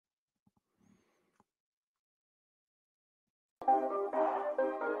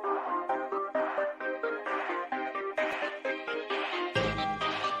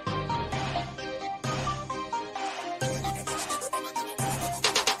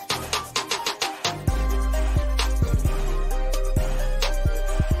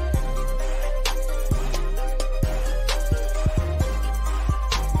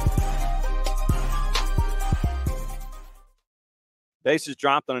Bases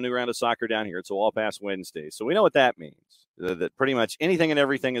dropped on a new round of soccer down here. It's a Wall Pass Wednesday. So we know what that means, that pretty much anything and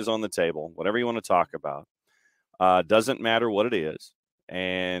everything is on the table, whatever you want to talk about. Doesn't matter what it is,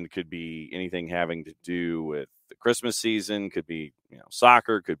 and could be anything having to do with the Christmas season, could be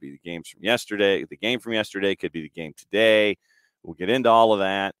soccer, could be the games from yesterday. The game from yesterday could be the game today. We'll get into all of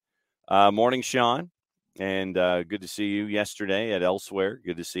that. Morning, Sean, and good to see you yesterday at Elsewhere.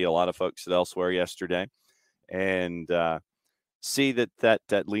 Good to see a lot of folks at Elsewhere yesterday. And see that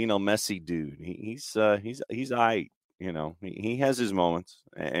Lionel Messi dude. He's aight. He has his moments,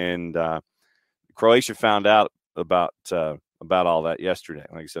 and Croatia found out about all that yesterday.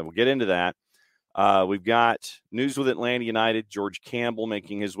 Like I said, we'll get into that. We've got news with Atlanta United. George Campbell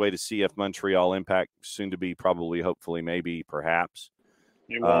making his way to CF Montreal Impact, soon to be, probably, hopefully, maybe, perhaps.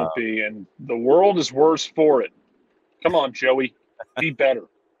 It won't be, and the world is worse for it. Come on, Joey, be better.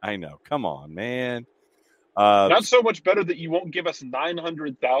 I know. Come on, man. Not so much better that you won't give us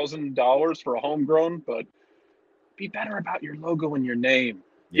 $900,000 for a homegrown, but be better about your logo and your name.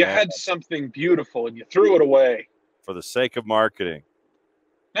 You had something beautiful and you threw it away. For the sake of marketing.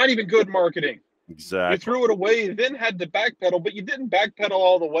 Not even good marketing. Exactly. You threw it away, then had to backpedal, but you didn't backpedal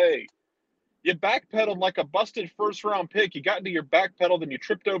all the way. You backpedaled like a busted first-round pick. You got into your backpedal, then you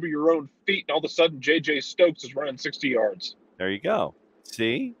tripped over your own feet, and all of a sudden J.J. Stokes is running 60 yards. There you go.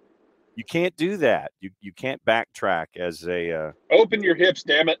 See? You can't do that. You can't backtrack as a open your hips,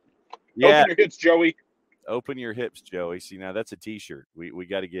 damn it. Yeah. Open your hips, Joey. Open your hips, Joey. See, now that's a t-shirt. We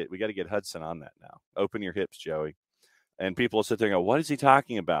got to get Hudson on that now. Open your hips, Joey. And people will sit there and go, what is he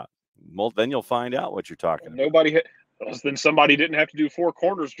talking about? Well, then you'll find out what you're talking about. Nobody hit. Then somebody didn't have to do four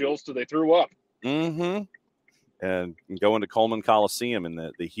corners drills till they threw up. Mm-hmm. And go into Coleman Coliseum in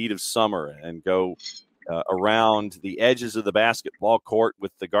the heat of summer and go around the edges of the basketball court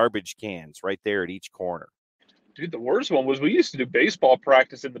with the garbage cans right there at each corner. Dude, the worst one was we used to do baseball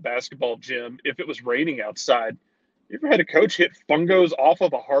practice in the basketball gym if it was raining outside. You ever had a coach hit fungos off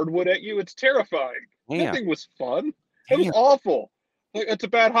of a hardwood at you? It's terrifying. Damn. Nothing was fun. It was awful. Like, it's a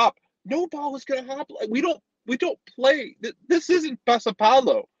bad hop. No ball is going to hop. We don't play. This isn't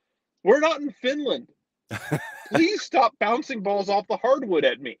Pesapalo. We're not in Finland. Please stop bouncing balls off the hardwood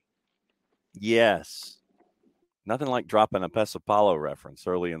at me. Yes. Nothing like dropping a Pesapalo reference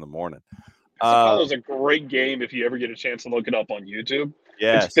early in the morning. Pesapalo is a great game if you ever get a chance to look it up on YouTube.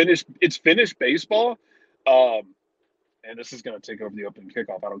 Yes. It's Finnish baseball. And this is going to take over the opening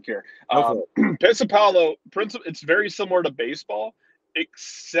kickoff. I don't care. Pesapalo, it's very similar to baseball,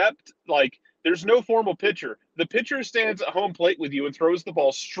 except like there's no formal pitcher. The pitcher stands at home plate with you and throws the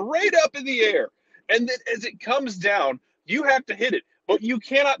ball straight up in the air. And then as it comes down, you have to hit it. But you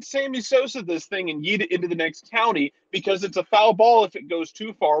cannot Sammy Sosa this thing and yeet it into the next county because it's a foul ball if it goes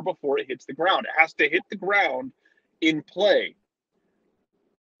too far before it hits the ground. It has to hit the ground in play.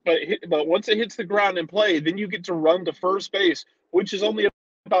 But once it hits the ground in play, then you get to run to first base, which is only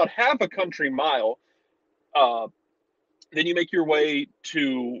about half a country mile. Then you make your way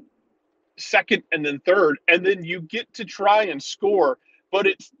to second and then third, and then you get to try and score, but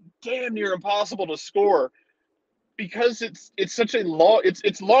it's damn near impossible to score because it's such a long.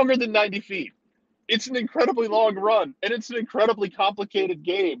 It's longer than 90 feet. It's an incredibly long run, and it's an incredibly complicated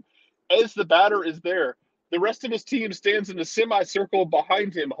game. As the batter is there, the rest of his team stands in a semicircle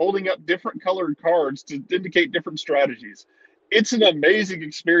behind him, holding up different colored cards to indicate different strategies. It's an amazing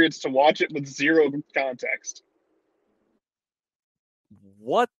experience to watch it with zero context.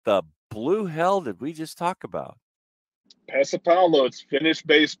 What the blue hell did we just talk about? Pesapalo, it's Finnish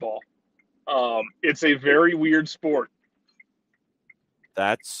baseball. It's a very weird sport.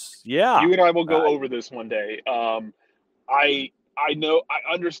 Yeah. You and I will go over this one day. I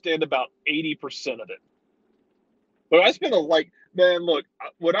understand about 80% of it. But I spent look,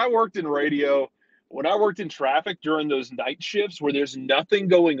 when I worked in radio, when I worked in traffic during those night shifts where there's nothing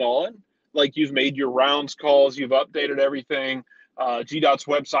going on, like you've made your rounds calls, you've updated everything, GDOT's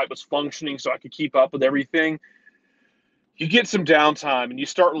website was functioning so I could keep up with everything. You get some downtime and you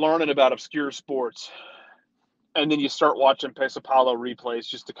start learning about obscure sports. And then you start watching Pesapalo replays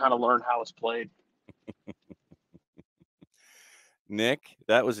just to kind of learn how it's played. Nick,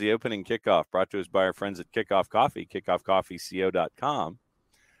 that was the opening kickoff brought to us by our friends at Kickoff Coffee, kickoffcoffeeco.com,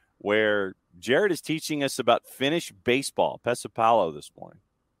 where Jarrett is teaching us about Finnish baseball, Pesapalo, this morning.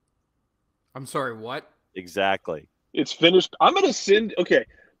 I'm sorry, what? Exactly. It's finished. I'm going to send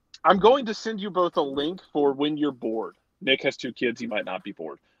you both a link for when you're bored. Nick has 2 kids. He might not be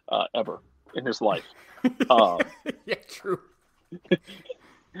bored ever in his life. Yeah, true.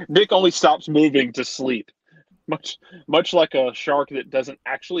 Nick only stops moving to sleep, much like a shark that doesn't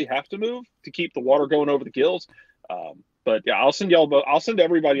actually have to move to keep the water going over the gills. But yeah, I'll send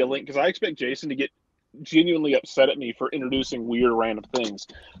everybody a link because I expect Jason to get genuinely upset at me for introducing weird random things.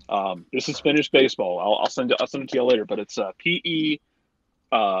 This is Finnish baseball. I'll send it to you later. But it's PESSO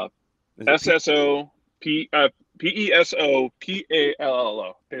PESOPALLO.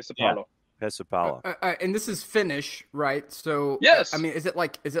 Pesapalo. Pesapalo. And this is Finnish, right? So Yes. I mean,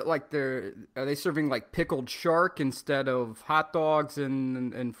 are they serving like pickled shark instead of hot dogs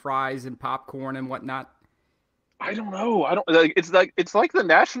and fries and popcorn and whatnot? I don't know. It's like the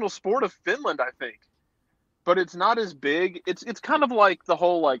national sport of Finland, I think. But it's not as big. It's kind of like the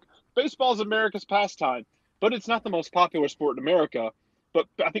whole like baseball's America's pastime, but it's not the most popular sport in America. But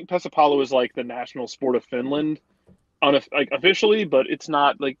I think Pesapalo is like the national sport of Finland, officially. But it's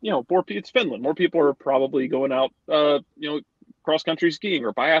not like it's Finland. More people are probably going out, cross country skiing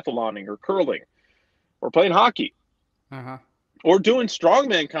or biathloning or curling, or playing hockey, or doing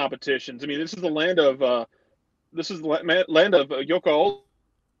strongman competitions. I mean, this is the land of Yoko.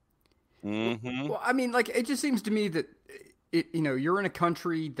 Mm-hmm. Well, I mean, like, it just seems to me that you're in a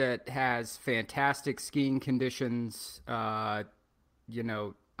country that has fantastic skiing conditions. I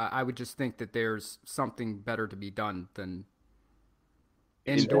would just think that there's something better to be done than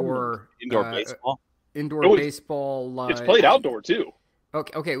indoor baseball. Indoor baseball. It's played outdoor too.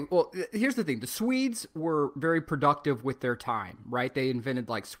 Okay. Well, here's the thing: the Swedes were very productive with their time, right? They invented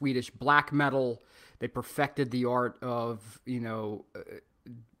like Swedish black metal. They perfected the art of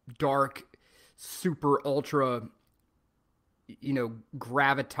dark, super ultra,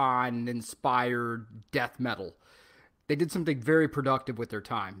 graviton inspired death metal. They did something very productive with their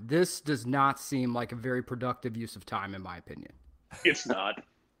time. This does not seem like a very productive use of time, in my opinion. It's not.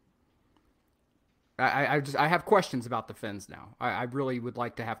 I have questions about the Finns now. I really would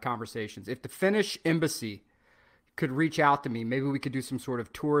like to have conversations. If the Finnish embassy could reach out to me, maybe we could do some sort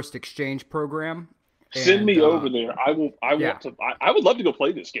of tourist exchange program. Send me over there. I would love to go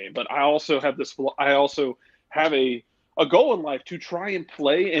play this game, but I also have a goal in life to try and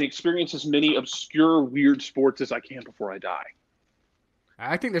play and experience as many obscure, weird sports as I can before I die.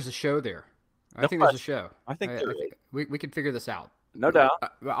 I think there's a show there. I think there's a show. I think we could figure this out. No doubt.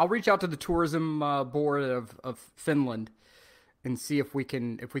 I'll reach out to the tourism board of Finland and see if we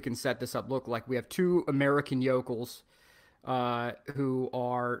can set this up. Look, like we have 2 American yokels who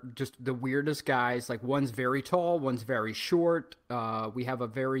are just the weirdest guys. Like one's very tall, one's very short. We have a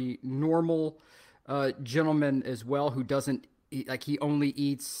very normal gentleman as well who doesn't eat, like he only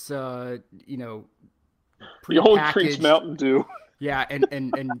eats he only drinks Mountain Dew. Yeah,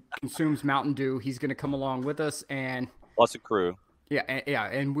 and consumes Mountain Dew. He's going to come along with us, and plus a crew. Yeah,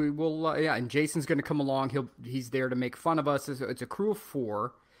 and we will. And Jason's going to come along. He's there to make fun of us. It's a crew of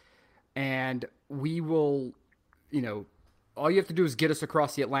 4, and we will. All you have to do is get us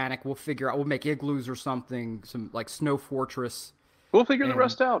across the Atlantic. We'll figure out. We'll make igloos or something. Some like snow fortress. We'll figure the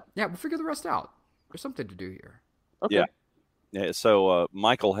rest out. Yeah, we'll figure the rest out. There's something to do here. Okay. Yeah. So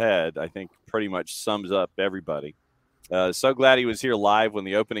Michael Head, I think, pretty much sums up everybody. So glad he was here live when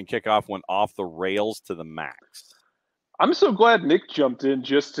the opening kickoff went off the rails to the max. I'm so glad Nick jumped in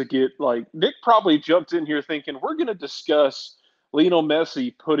just to get Nick probably jumped in here thinking we're going to discuss Lionel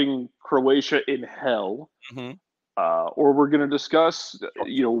Messi putting Croatia in hell, or we're going to discuss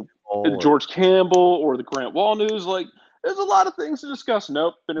George Campbell or the Grant Wall news. Like, there's a lot of things to discuss.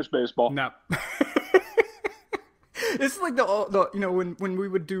 Nope, finish baseball. No. It's like the when we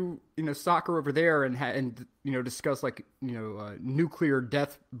would do soccer over there and discuss nuclear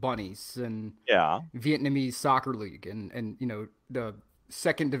death bunnies and Vietnamese soccer league and the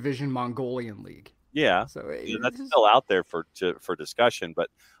second division Mongolian league. Yeah, so that's still out there for discussion. But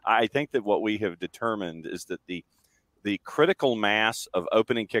I think that what we have determined is that the critical mass of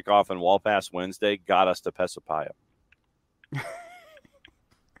opening kickoff and wall pass Wednesday got us to Pesapalo.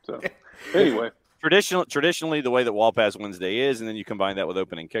 So anyway. Traditionally, the way that Wall Pass Wednesday is, and then you combine that with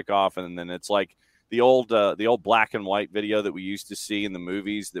opening kickoff, and then it's like the old black and white video that we used to see in the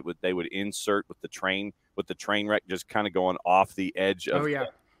movies that they would insert with the train wreck just kind of going off the edge of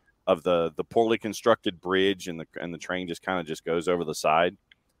the poorly constructed bridge, and the train just kind of just goes over the side.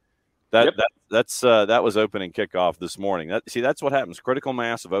 That was opening kickoff this morning. That's what happens. Critical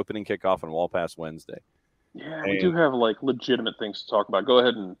mass of opening kickoff and Wall Pass Wednesday. Yeah, we do have like legitimate things to talk about. Go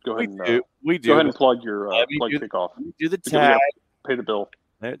ahead and We do. go ahead and plug your plug kickoff. Do the Because we tag. gotta pay the bill.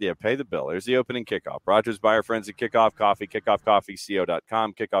 Yeah, pay the bill. There's the opening kickoff. Rogers by our friends at Kickoff Coffee,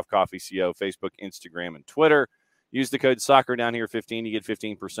 kickoffcoffeeco.com, Kickoff Coffee CO, Facebook, Instagram, and Twitter. Use the code soccer down here 15 to get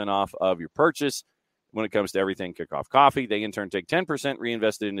 15% off of your purchase. When it comes to everything Kickoff Coffee, they in turn take 10%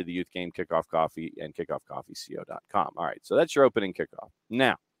 reinvested into the youth game, Kickoff Coffee, and kickoffcoffeeco.com. All right, so that's your opening kickoff.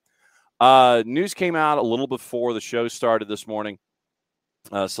 Now, news came out a little before the show started this morning.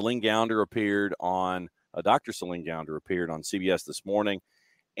 Celine Gounder appeared on Dr. Celine Gounder appeared on CBS this morning,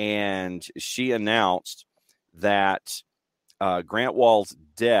 and she announced that Grant Wall's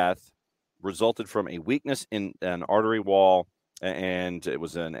death resulted from a weakness in an artery wall, and it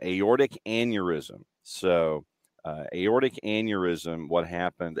was an aortic aneurysm. So, aortic aneurysm, what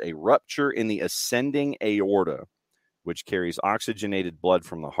happened? A rupture in the ascending aorta, which carries oxygenated blood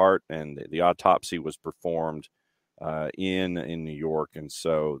from the heart, and the autopsy was performed in New York. And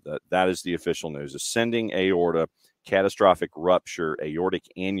so that is the official news. Ascending aorta, catastrophic rupture, aortic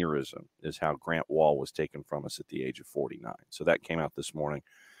aneurysm is how Grant Wall was taken from us at the age of 49. So that came out this morning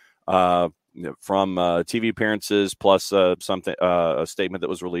from TV appearances plus a statement that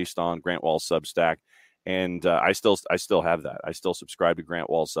was released on Grant Wall's Substack. And I still have that. I still subscribe to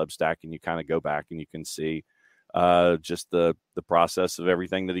Grant Wall's Substack, and you kind of go back and you can see just the process of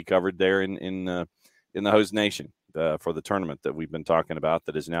everything that he covered there in the host nation for the tournament that we've been talking about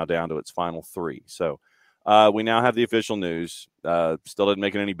that is now down to its final 3. So we now have the official news. Still doesn't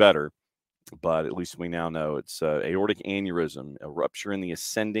make it any better, but at least we now know it's aortic aneurysm, a rupture in the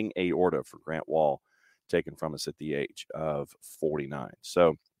ascending aorta for Grant Wall, taken from us at the age of 49.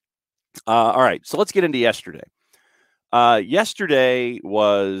 So, all right, so let's get into yesterday. Yesterday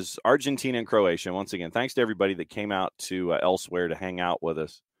was Argentina and Croatia. Once again, thanks to everybody that came out to elsewhere to hang out with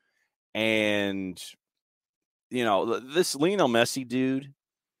us. And, you know, this Lionel Messi dude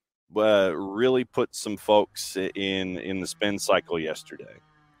really put some folks in the spin cycle yesterday.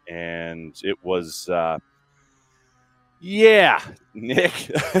 And it was,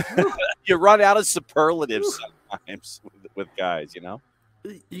 Nick, you run out of superlatives sometimes with guys, you know?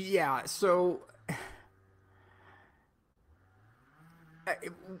 Yeah, so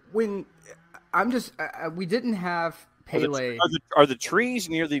when I'm just, we didn't have Pele. Are the trees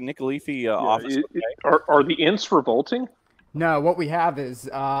near the Nicolifi office? Are the Ints revolting? No, what we have is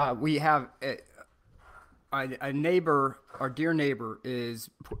we have a neighbor, our dear neighbor, is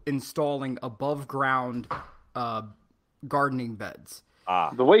installing above ground gardening beds.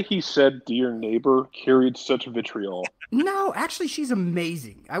 The way he said "dear neighbor" carried such vitriol. No, actually, she's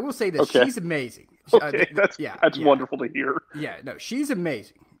amazing. I will say this: she's amazing. Okay, that's wonderful to hear. Yeah, no, she's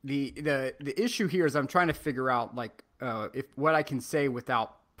amazing. The issue here is I'm trying to figure out if what I can say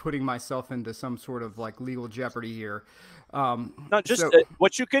without putting myself into some sort of like legal jeopardy here.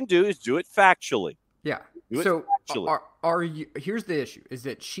 What you can do is do it factually. Yeah. So are you? Here's the issue: is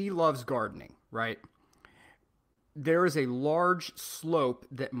that she loves gardening, right? There is a large slope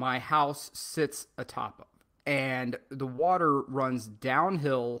that my house sits atop of, and the water runs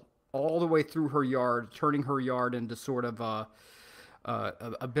downhill all the way through her yard, turning her yard into sort of a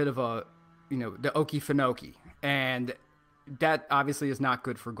bit of a, the Okefenokee. And that obviously is not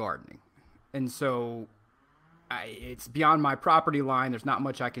good for gardening. And so it's beyond my property line. There's not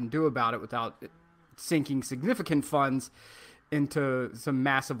much I can do about it without sinking significant funds into some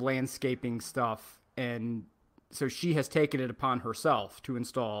massive landscaping stuff. And so she has taken it upon herself to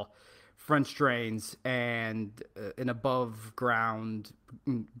install French drains and an above ground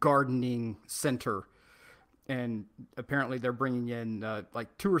gardening center. And apparently they're bringing in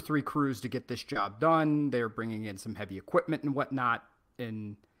like 2 or 3 crews to get this job done. They're bringing in some heavy equipment and whatnot.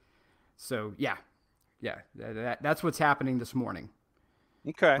 And so, that's what's happening this morning.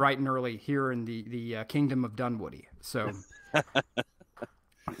 Okay. Bright and early here in the kingdom of Dunwoody. So,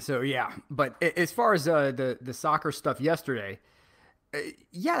 But as far as the soccer stuff yesterday,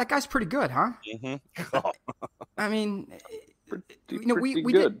 that guy's pretty good, huh? Mm-hmm. I mean,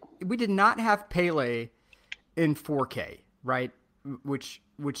 we did not have Pele in 4K, right? Which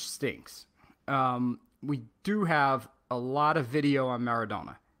stinks. We do have a lot of video on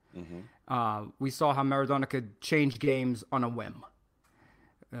Maradona. Mm-hmm. We saw how Maradona could change games on a whim.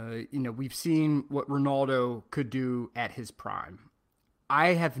 We've seen what Ronaldo could do at his prime.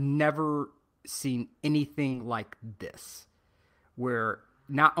 I have never seen anything like this, where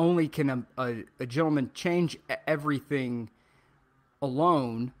not only can a gentleman change everything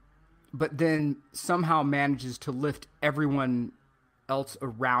alone, but then somehow manages to lift everyone else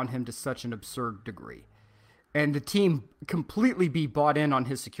around him to such an absurd degree. And the team completely be bought in on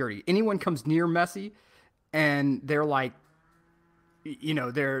his security. Anyone comes near Messi, and they're like,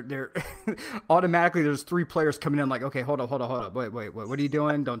 they're automatically there's 3 players coming in like, okay, hold up, wait, what are you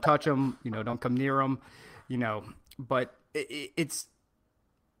doing? Don't touch them, don't come near them, But it's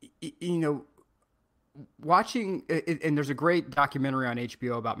watching, and there's a great documentary on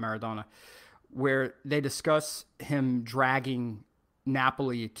HBO about Maradona where they discuss him dragging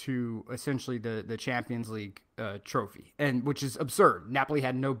Napoli to essentially the Champions League trophy, and which is absurd. Napoli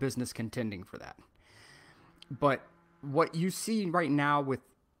had no business contending for that. But what you see right now with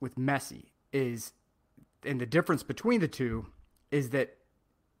Messi is, and the difference between the two is that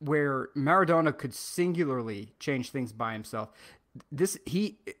where Maradona could singularly change things by himself,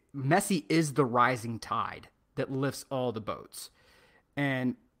 Messi is the rising tide that lifts all the boats.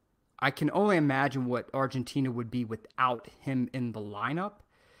 And I can only imagine what Argentina would be without him in the lineup.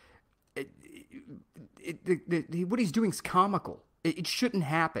 What he's doing is comical. It shouldn't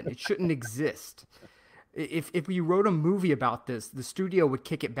happen. It shouldn't exist. If we wrote a movie about this, the studio would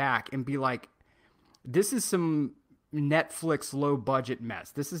kick it back and be like, this is some Netflix low budget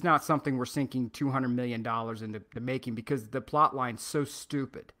mess. This is not something we're sinking $200 million into making, because the plot line's so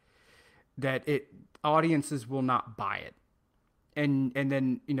stupid that audiences will not buy it. And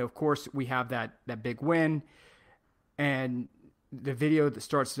then, of course, we have that big win, and the video that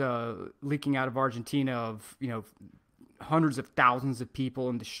starts leaking out of Argentina of, hundreds of thousands of people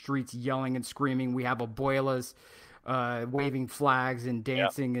in the streets yelling and screaming. We have abuelas waving flags and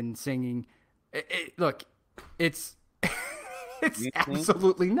dancing and singing. Look, it's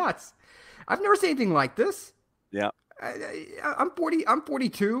absolutely nuts. I've never seen anything like this. Yeah. I'm 40. I'm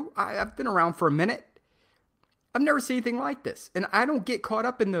 42. I've been around for a minute. I've never seen anything like this. And I don't get caught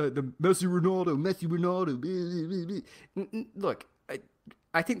up in the Messi Ronaldo. Look,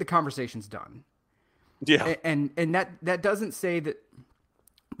 I think the conversation's done. Yeah. And that doesn't say that,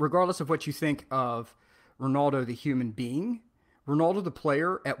 regardless of what you think of Ronaldo the human being, Ronaldo the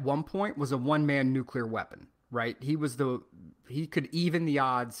player at one point was a one-man nuclear weapon, right? He could even the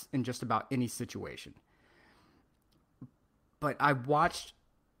odds in just about any situation. But I watched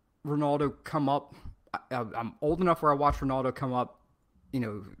Ronaldo come up. I'm old enough where I watched Ronaldo come up,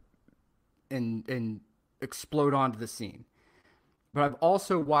 and explode onto the scene. But I've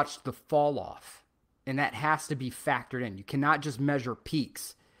also watched the fall off. And that has to be factored in. You cannot just measure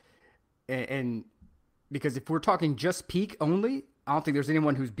peaks. And because if we're talking just peak only, I don't think there's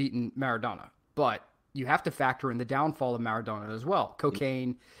anyone who's beaten Maradona. But you have to factor in the downfall of Maradona as well.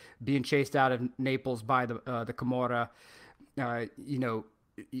 Cocaine, being chased out of Naples by the Camorra.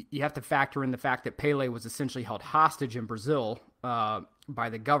 You have to factor in the fact that Pele was essentially held hostage in Brazil by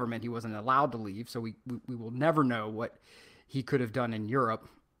the government. He wasn't allowed to leave. So we will never know what he could have done in Europe.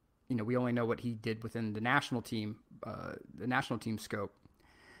 We only know what he did within the national team scope.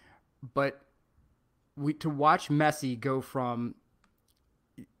 But to watch Messi go from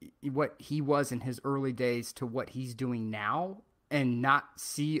what he was in his early days to what he's doing now and not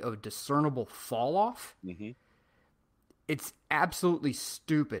see a discernible fall off, it's absolutely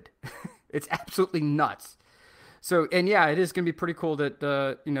stupid. It's absolutely nuts. So, and yeah, it is going to be pretty cool that,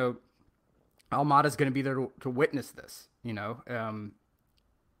 Almada's going to be there to witness this,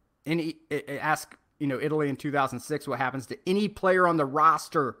 ask Italy in 2006 what happens to any player on the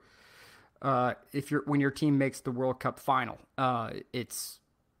roster when your team makes the World Cup final. It's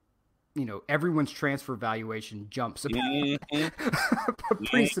everyone's transfer valuation jumps a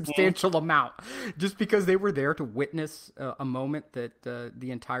pretty substantial amount just because they were there to witness a moment that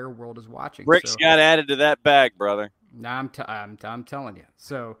the entire world is watching. Bricks got added to that bag, brother. I'm telling you.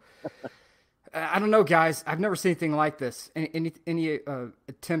 So. I don't know, guys. I've never seen anything like this. Any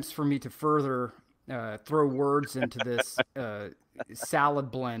attempts for me to further throw words into this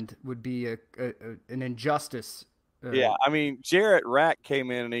salad blend would be an injustice. Yeah, I mean, Jarrett Rack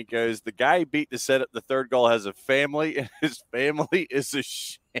came in and he goes, the guy he beat to set up the third goal has a family, and his family is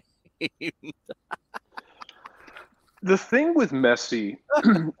ashamed. The thing with Messi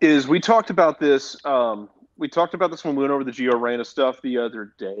is we talked about this. We talked about this when we went over the Gio Reyna stuff the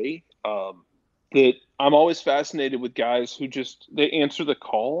other day. That I'm always fascinated with guys who they answer the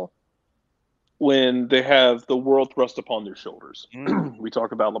call when they have the world thrust upon their shoulders. We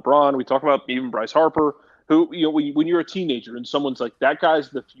talk about LeBron. We talk about even Bryce Harper, who, when you're a teenager and someone's like, that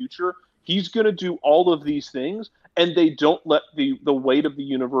guy's the future, he's going to do all of these things, and they don't let the weight of the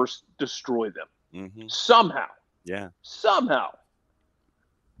universe destroy them. Somehow. Yeah. Somehow.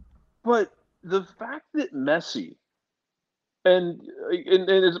 But the fact that Messi, and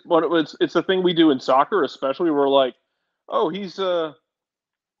it's a thing we do in soccer, especially. We're like, oh, he's that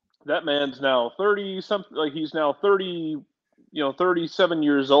man's now 30 something. Like he's now 30 37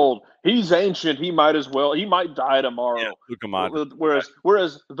 years old. He's ancient. He might die tomorrow. Yeah, Luka Modric.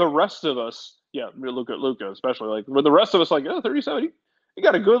 Whereas the rest of us, Luka especially, like, where the rest of us, like, 37, he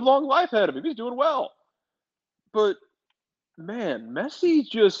got a good long life ahead of him. He's doing well. But man, Messi's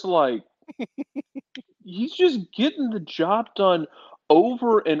just like, he's just getting the job done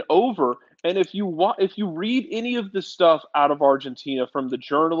over and over. And if you read any of the stuff out of Argentina from the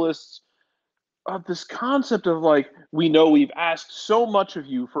journalists, of this concept of, like, we know we've asked so much of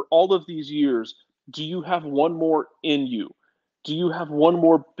you for all of these years. Do you have one more in you? Do you have one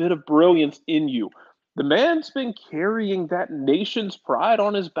more bit of brilliance in you? The man's been carrying that nation's pride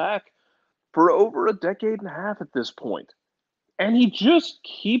on his back for over a decade and a half at this point. And he just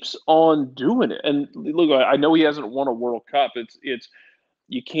keeps on doing it. And look, I know he hasn't won a World Cup. It's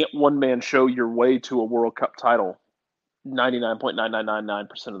you can't one man show your way to a World Cup title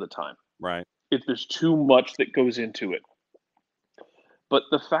 99.9999% of the time. Right. If there's too much that goes into it. But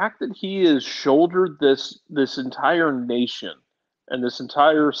the fact that he has shouldered this entire nation and this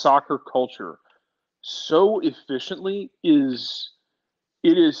entire soccer culture so efficiently is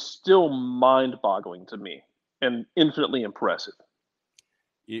still mind-boggling to me and infinitely impressive.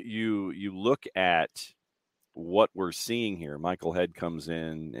 You look at what we're seeing here. Michael Head comes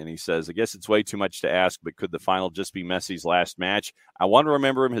in and he says, I guess it's way too much to ask, but could the final just be Messi's last match? I want to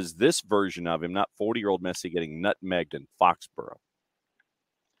remember him as this version of him, not 40-year-old Messi getting nutmegged in Foxborough.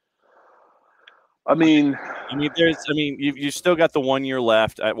 You've still got the 1 year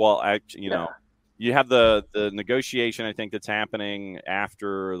left. You have the negotiation, I think, that's happening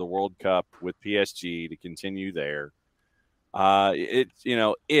after the World Cup with PSG to continue there.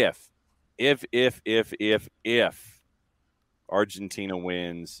 If Argentina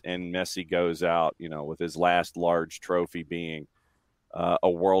wins and Messi goes out, with his last large trophy being a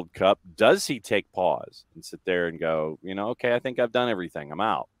World Cup, does he take pause and sit there and go, okay, I think I've done everything, I'm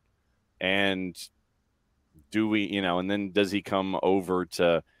out? And do we, and then does he come over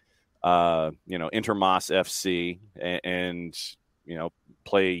to, Intermas FC and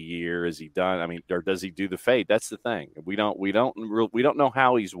play a year? Is he done? Or does he do the fade? That's the thing. We don't know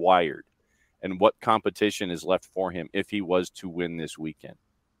how he's wired and what competition is left for him if he was to win this weekend.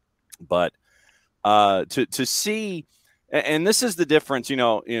 But to see, and this is the difference,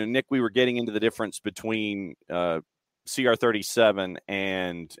 Nick, we were getting into the difference between CR37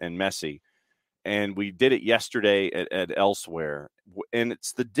 and Messi, and we did it yesterday at Elsewhere. And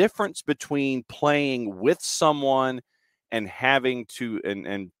it's the difference between playing with someone and having to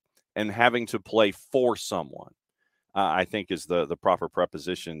and having to play for someone. I think is the proper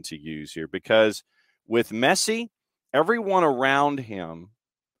preposition to use here, because with Messi, everyone around him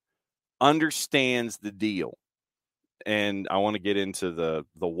understands the deal. And I want to get into the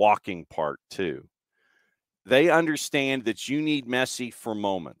walking part too. They understand that you need Messi for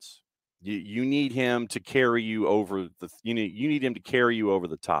moments. You need him to carry you over you need him to carry you over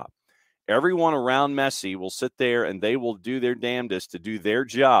the top. Everyone around Messi will sit there and they will do their damnedest to do their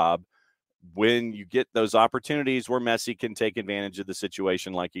job when you get those opportunities where Messi can take advantage of the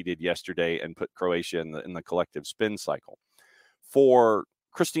situation like he did yesterday and put Croatia in the collective spin cycle. For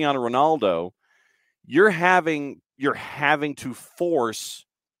Cristiano Ronaldo, you're having to force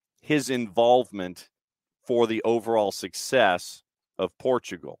his involvement for the overall success of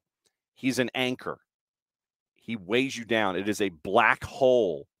Portugal. He's an anchor. He weighs you down. It is a black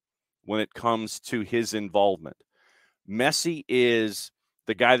hole when it comes to his involvement. Messi is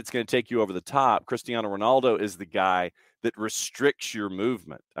the guy that's going to take you over the top. Cristiano Ronaldo is the guy that restricts your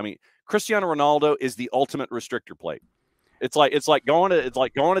movement. Cristiano Ronaldo is the ultimate restrictor plate. It's like going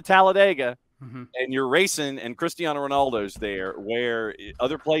to Talladega, mm-hmm. and you're racing, and Cristiano Ronaldo's there, where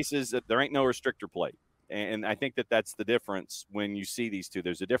other places there ain't no restrictor plate. And I think that's the difference when you see these two.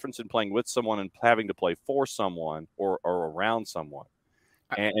 There's a difference in playing with someone and having to play for someone or around someone.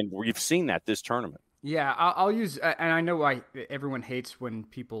 And we've seen that this tournament. Yeah, I'll use, and I know everyone hates when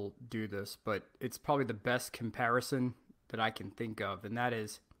people do this, but it's probably the best comparison that I can think of, and that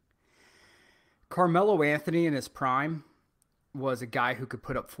is Carmelo Anthony in his prime was a guy who could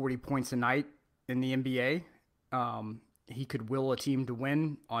put up 40 points a night in the NBA. He could will a team to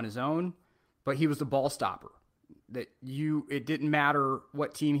win on his own, but he was the ball stopper. It didn't matter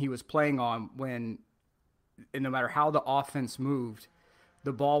what team he was playing on and no matter how the offense moved,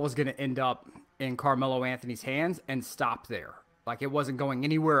 the ball was going to end up in Carmelo Anthony's hands and stop there. Like, it wasn't going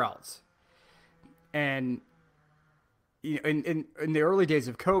anywhere else. And in the early days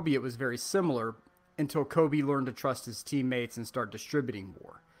of Kobe, it was very similar until Kobe learned to trust his teammates and start distributing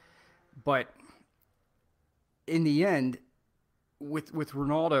more. But in the end, with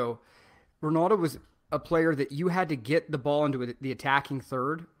Ronaldo was a player that you had to get the ball into the attacking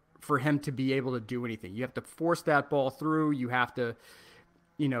third for him to be able to do anything. You have to force that ball through. You have to,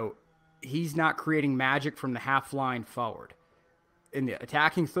 he's not creating magic from the half line forward. In the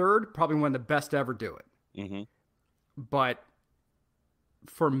attacking third, probably one of the best to ever do it. Mm-hmm. But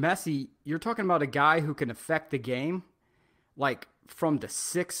for Messi, you're talking about a guy who can affect the game like from the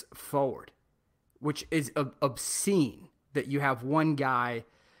 6 forward, which is obscene that you have one guy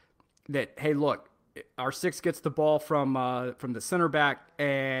that, hey, look, our 6 gets the ball from the center back,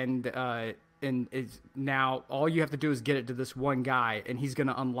 and is now all you have to do is get it to this one guy, and he's going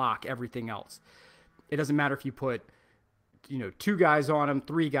to unlock everything else. It doesn't matter if you put 2 guys on him,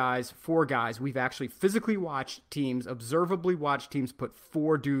 3 guys, 4 guys. We've actually physically observably watched teams put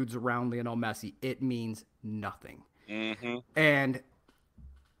 4 dudes around Lionel Messi. It means nothing. Mm-hmm. And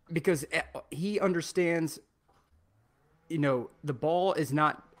because he understands, the ball is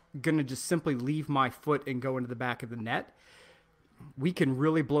not going to just simply leave my foot and go into the back of the net. We can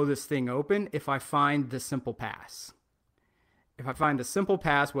really blow this thing open if I find the simple pass. If I find the simple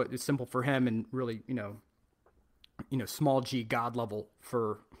pass, what is simple for him and really, small g God level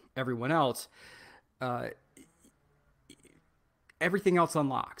for everyone else, everything else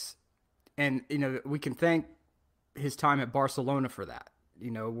unlocks. And, we can thank his time at Barcelona for that,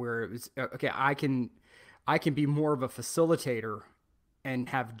 where it was, okay, I can be more of a facilitator and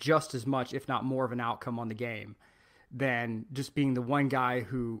have just as much, if not more of an outcome on the game than just being the one guy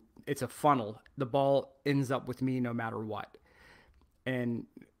who it's a funnel. The ball ends up with me no matter what. And,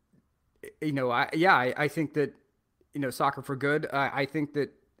 I think that, soccer for good. I think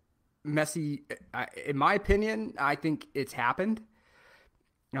that Messi, in my opinion, I think it's happened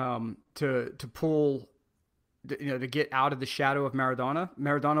to pull, to get out of the shadow of Maradona.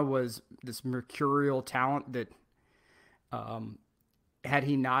 Maradona was this mercurial talent that, had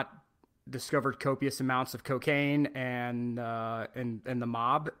he not discovered copious amounts of cocaine and the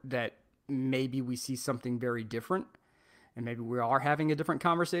mob, that maybe we see something very different, and maybe we are having a different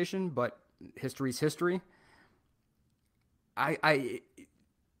conversation. But history's history. To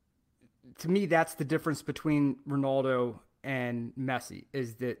me, that's the difference between Ronaldo and Messi,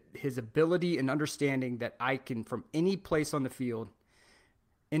 is that his ability and understanding that I can, from any place on the field,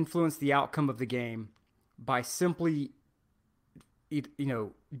 influence the outcome of the game by simply,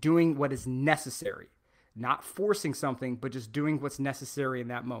 doing what is necessary, not forcing something, but just doing what's necessary in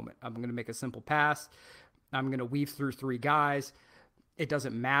that moment. I'm going to make a simple pass. I'm going to weave through 3 guys. It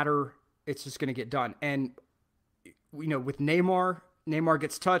doesn't matter. It's just going to get done. And, with Neymar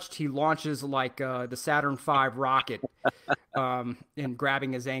gets touched, he launches like the Saturn V rocket, and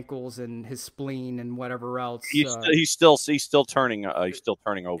grabbing his ankles and his spleen and whatever else. He's still turning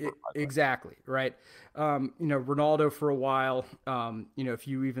over. Exactly, right. Ronaldo for a while, if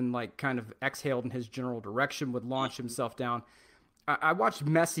you even like kind of exhaled in his general direction, would launch himself down. I watched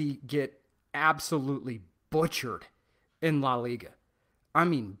Messi get absolutely butchered in La Liga. I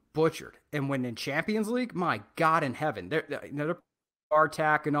mean, butchered. And when in Champions League, my God in heaven, they're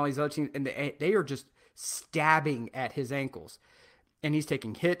Artak and all these other teams, and they are just stabbing at his ankles. And he's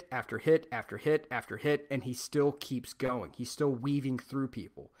taking hit after hit after hit after hit, and he still keeps going. He's still weaving through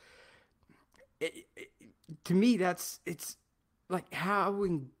people. To me, it's like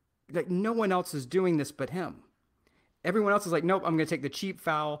like no one else is doing this but him. Everyone else is like, nope, I'm going to take the cheap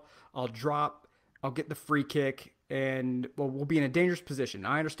foul. I'll drop. I'll get the free kick. And, we'll be in a dangerous position.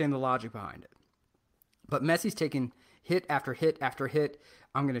 I understand the logic behind it. But Messi's taking hit after hit after hit.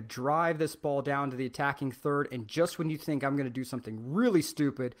 I'm going to drive this ball down to the attacking third, and just when you think I'm going to do something really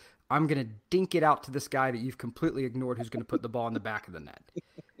stupid, I'm going to dink it out to this guy that you've completely ignored, who's going to put the ball in the back of the net.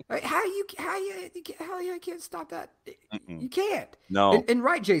 How you can't stop that? You can't. No. And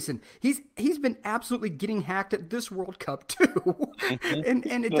right, Jason, he's been absolutely getting hacked at this World Cup too, and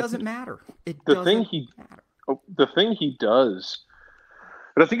it doesn't matter. The thing he does,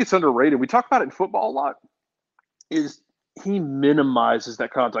 but I think it's underrated. We talk about it in football a lot. Is he minimizes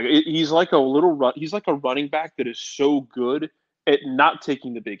that contact? He's like he's like a running back that is so good at not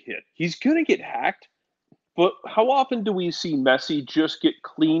taking the big hit. He's gonna get hacked, but how often do we see Messi just get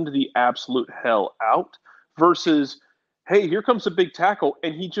cleaned the absolute hell out versus, hey, here comes a big tackle,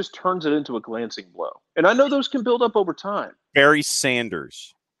 and he just turns it into a glancing blow? And I know those can build up over time. Barry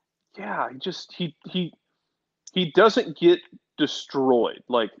Sanders. Yeah, he doesn't get destroyed.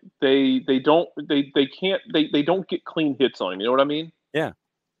 Like they don't get clean hits on him. You know what I mean? Yeah.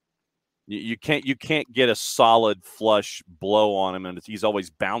 You can't get a solid flush blow on him, and he's always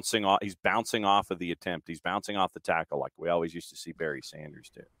bouncing off. He's bouncing off of the attempt. He's bouncing off the tackle, like we always used to see Barry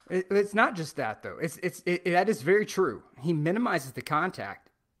Sanders do. It's not just that though. That is very true. He minimizes the contact,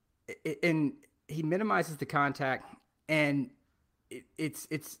 and he minimizes the contact, and it's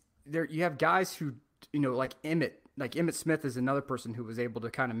there. You have guys who, like Emmett Smith is another person who was able to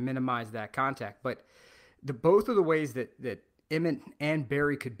kind of minimize that contact. But both of the ways that Emmett and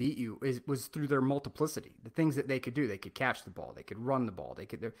Barry could beat you was through their multiplicity. The things that they could do, they could catch the ball, they could run the ball,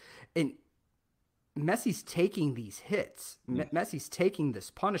 and Messi's taking these hits. Messi's taking this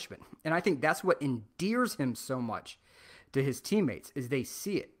punishment, and I think that's what endears him so much to his teammates is they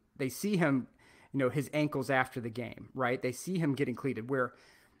see it. They see him, his ankles after the game, right? They see him getting cleated. Where,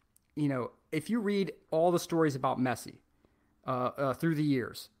 if you read all the stories about Messi through the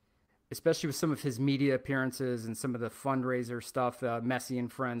years, especially with some of his media appearances and some of the fundraiser stuff, Messi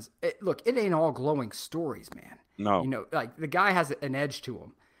and friends. It ain't all glowing stories, man. No. Like the guy has an edge to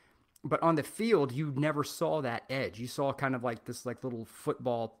him. But on the field, you never saw that edge. You saw kind of like this little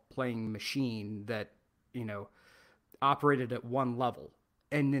football playing machine that, operated at one level.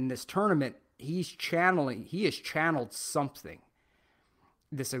 And in this tournament, he has channeled something.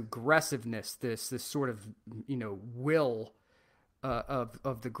 This aggressiveness, this sort of, will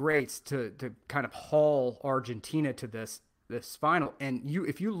of the greats to kind of haul Argentina to this final. And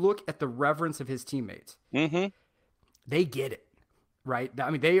if you look at the reverence of his teammates, they get it, right? I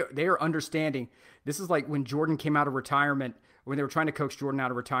mean, they are understanding. This is like when Jordan came out of retirement, when they were trying to coax Jordan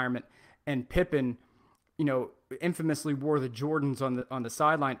out of retirement, and Pippen, infamously wore the Jordans on the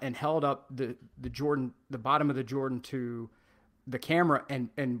sideline and held up the bottom of the Jordan to the camera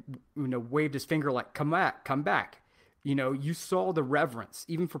and waved his finger like, come back. You saw the reverence,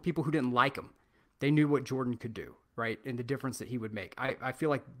 even for people who didn't like him. They knew what Jordan could do, right? And the difference that he would make. I feel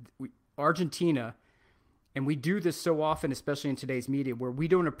like Argentina, and we do this so often, especially in today's media, where we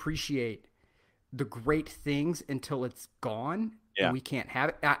don't appreciate the great things until it's gone and we can't have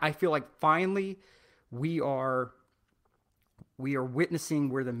it. I feel like finally we are witnessing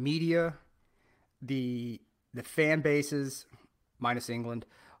where the media, the fan bases, minus England,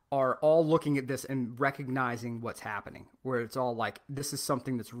 are all looking at this and recognizing what's happening, where it's all like, this is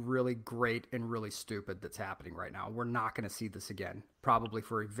something that's really great and really stupid that's happening right now. We're not going to see this again, probably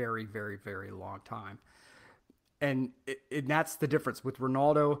for a very, very, very long time. And that's the difference with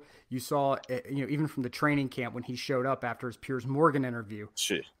Ronaldo. You saw, even from the training camp when he showed up after his Piers Morgan interview,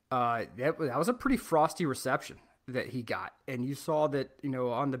 that was a pretty frosty reception that he got. And you saw that,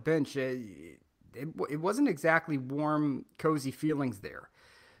 on the bench, it wasn't exactly warm, cozy feelings there.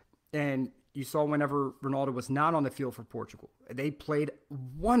 And you saw whenever Ronaldo was not on the field for Portugal, they played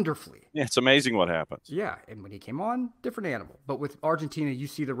wonderfully. Yeah, it's amazing what happens. Yeah, and when he came on, different animal. But with Argentina, you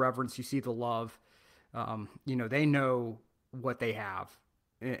see the reverence, you see the love. They know what they have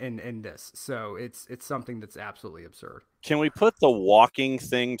in this. So it's something that's absolutely absurd. Can we put the walking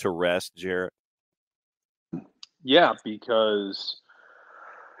thing to rest, Jarrett? Yeah, because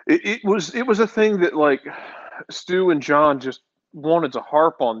it was a thing that like Stu and John just wanted to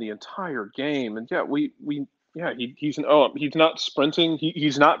harp on the entire game. And he's not sprinting.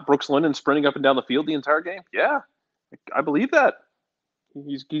 He's not Brooks Lennon sprinting up and down the field the entire game. Yeah, I believe that.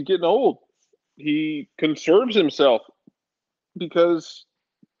 He's getting old. He conserves himself because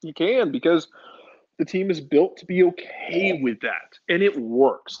he can, because the team is built to be okay with that. And it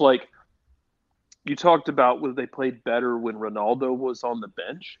works. Like you talked about whether they played better when Ronaldo was on the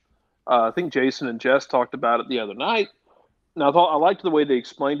bench. I think Jason and Jess talked about it the other night. And I liked the way they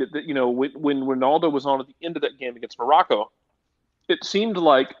explained it, that, when Ronaldo was on at the end of that game against Morocco, it seemed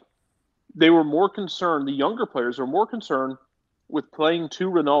like they were more concerned, the younger players were more concerned with playing to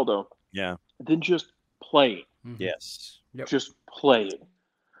Ronaldo than just playing. Yes. Yep. Just playing.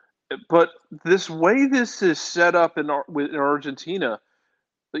 But this way this is set up in Argentina,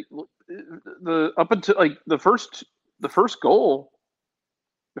 up until like the first goal,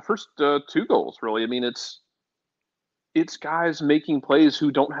 the first two goals, really. I mean, it's guys making plays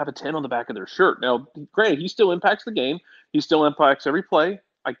who don't have a 10 on the back of their shirt. Now, granted, he still impacts the game. He still impacts every play.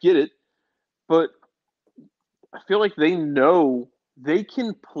 I get it. But I feel like they know they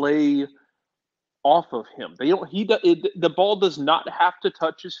can play off of him. The ball does not have to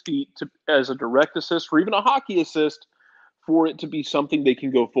touch his feet as a direct assist or even a hockey assist for it to be something they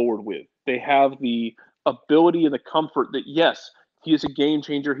can go forward with. They have the ability and the comfort that, yes, he is a game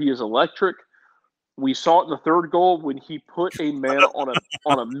changer. He is electric. We saw it in the third goal when he put a man on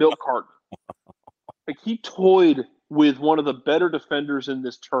a milk carton. Like, he toyed with one of the better defenders in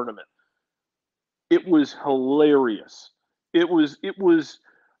this tournament. It was hilarious. It was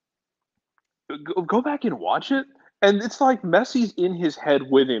go back and watch it. And it's like Messi's in his head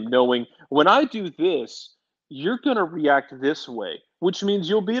with him, knowing when I do this, you're going to react this way, which means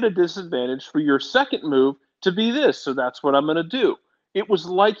you'll be at a disadvantage for your second move to be this. So that's what I'm going to do. It was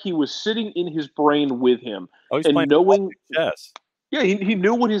like he was sitting in his brain with him Oh, he's and playing knowing. chess. Yeah, he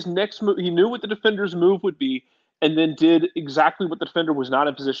knew what his next move. He knew what the defender's move would be, and then did exactly what the defender was not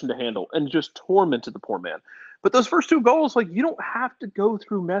in position to handle, and just tormented the poor man. But those first 2 goals, like, you don't have to go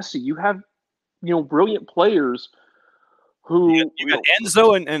through Messi. You have, brilliant players who You got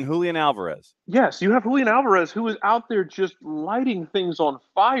Enzo and Julian Alvarez. Yes, you have Julian Alvarez, who is out there just lighting things on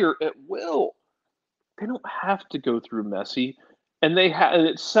fire at will. They don't have to go through Messi, and and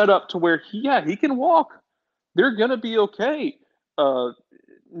it's set up to where he can walk. They're gonna be okay.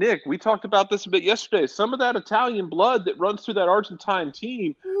 Nick, we talked about this a bit yesterday. Some of that Italian blood that runs through that Argentine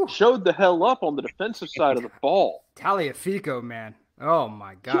team showed the hell up on the defensive side of the ball. Tagliafico, man. Oh,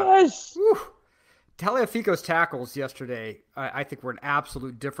 my God. Yes. Whew. Tagliafico's tackles yesterday, I think, were an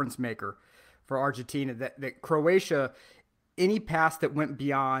absolute difference maker for Argentina. That Croatia, any pass that went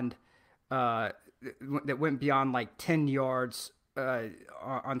beyond like 10 yards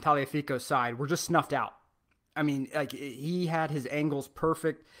on Tagliafico's side were just snuffed out. I mean, like, he had his angles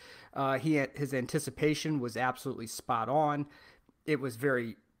perfect. His anticipation was absolutely spot on. It was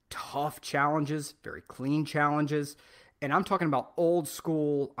very tough challenges, very clean challenges. And I'm talking about old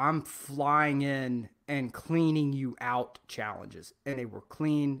school, I'm flying in and cleaning you out challenges. And they were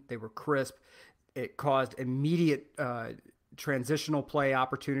clean, they were crisp. It caused immediate transitional play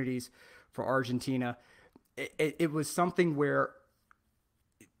opportunities for Argentina. It was something where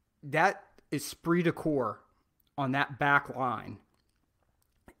that esprit de corps on that back line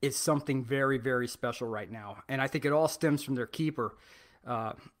is something very, very special right now. And I think it all stems from their keeper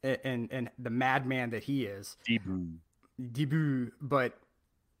and the madman that he is. Debut, but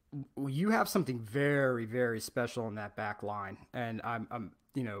you have something very, very special in that back line. And I'm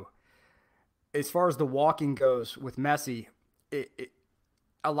as far as the walking goes with Messi,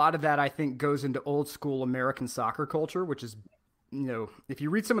 a lot of that I think goes into old school American soccer culture, which is, if you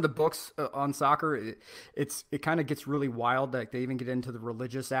read some of the books on soccer, it kind of gets really wild. Like, they even get into the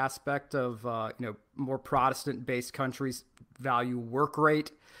religious aspect of, more Protestant based countries value work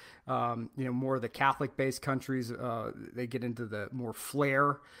rate. More of the Catholic-based countries, they get into the more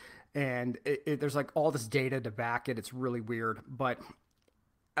flair, and there's like all this data to back it. It's really weird, but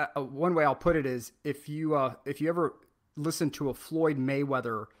one way I'll put it is if you ever listen to a Floyd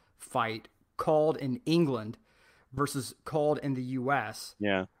Mayweather fight called in England versus called in the U.S.,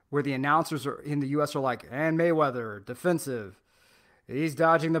 where the announcers in the U.S. are like, and Mayweather defensive. He's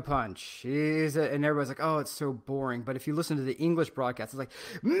dodging the punch. And everybody's like, oh, it's so boring. But if you listen to the English broadcast, it's like,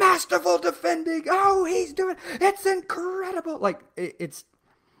 masterful defending. Oh, it's incredible. Like, it's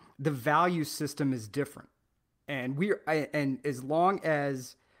the value system is different. And as long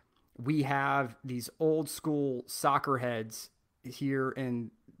as we have these old school soccer heads here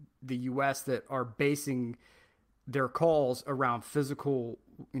in the U.S. that are basing their calls around physical,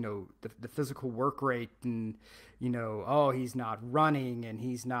 the physical work rate, and oh, he's not running, and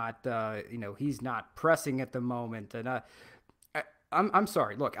he's not he's not pressing at the moment, and I'm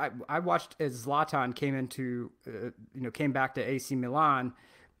sorry. Look, I watched as Zlatan came back to AC Milan,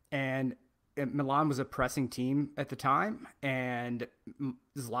 and Milan was a pressing team at the time, and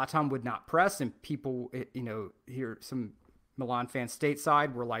Zlatan would not press, and people here, some Milan fans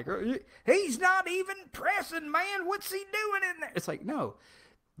stateside were like, he's not even pressing, man. What's he doing in there? It's like, no,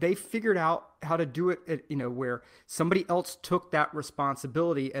 they figured out how to do it where somebody else took that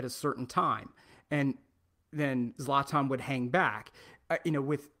responsibility at a certain time, and then Zlatan would hang back.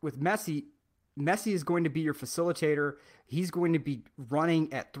 With Messi is going to be your facilitator. He's going to be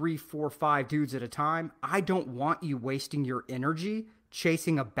running at 3, 4, 5 dudes at a time. I don't want you wasting your energy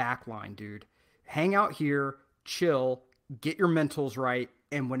chasing a back line, dude. Hang out here, chill, get your mentals right,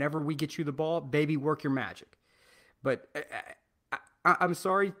 and whenever we get you the ball, baby, work your magic. But I'm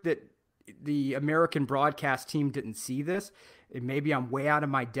sorry that the American broadcast team didn't see this. And maybe I'm way out of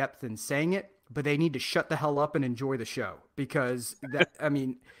my depth in saying it, but they need to shut the hell up and enjoy the show, because I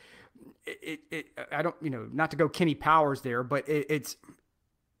mean, I don't, not to go Kenny Powers there, but it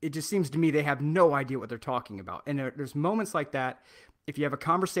just seems to me they have no idea what they're talking about. And there's moments like that. If you have a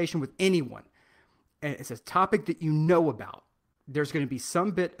conversation with anyone and it's a topic that you know about, there's going to be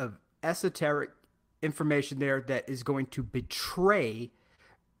some bit of esoteric information there that is going to betray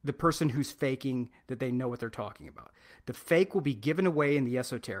the person who's faking that they know what they're talking about. The fake will be given away in the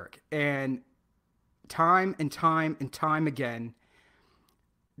esoteric. And time and time and time again,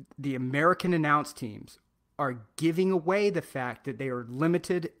 the American announce teams are giving away the fact that they are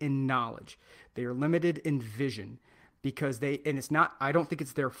limited in knowledge. They are limited in vision, because it's not, I don't think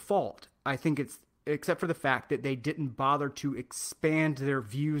it's their fault. I think it's, except for the fact that they didn't bother to expand their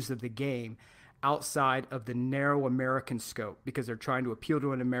views of the game outside of the narrow American scope because they're trying to appeal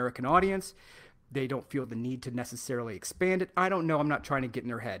to an American audience. They don't feel the need to necessarily expand it. I don't know. I'm not trying to get in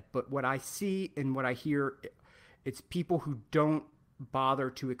their head. But what I see and what I hear, it's people who don't bother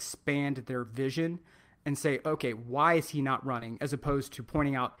to expand their vision and say, okay, why is he not running? As opposed to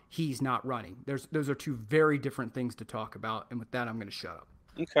pointing out he's not running. Those are two very different things to talk about. And with that, I'm going to shut up.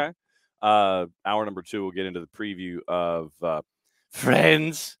 Okay. Hour number 2, we'll get into the preview of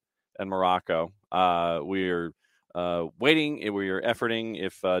France and Morocco. We're waiting. We are efforting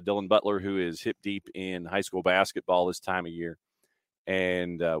if Dylan Butler, who is hip deep in high school basketball this time of year,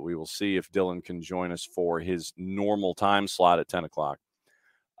 and we will see if Dylan can join us for his normal time slot at 10 o'clock.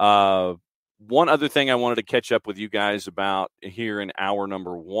 One other thing I wanted to catch up with you guys about here in hour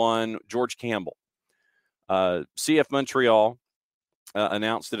number 1, George Campbell. CF Montreal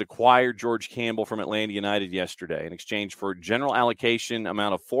announced it acquired George Campbell from Atlanta United yesterday in exchange for a general allocation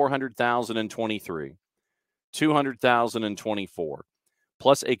amount of $400,023, $200,024,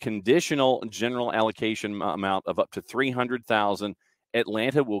 plus a conditional general allocation amount of up to $300,000.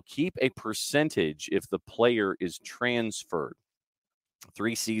 Atlanta will keep a percentage if the player is transferred.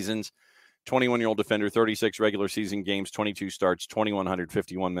 3 seasons, 21-year-old defender, 36 regular season games, 22 starts,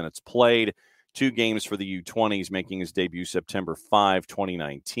 2,151 minutes played. 2 games for the U20s, making his debut September 5,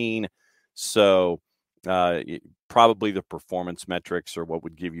 2019. So probably the performance metrics are what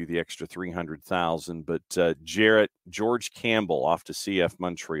would give you the extra $300,000. But Jarrett, George Campbell off to CF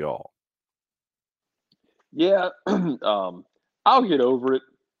Montreal. Yeah, I'll get over it.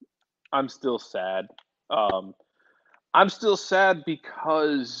 I'm still sad. I'm still sad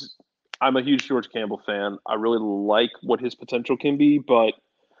because I'm a huge George Campbell fan. I really like what his potential can be, but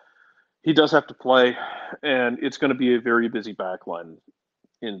he does have to play, and it's going to be a very busy backline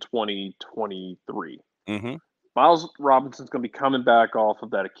in 2023. Mm-hmm. Miles Robinson's going to be coming back off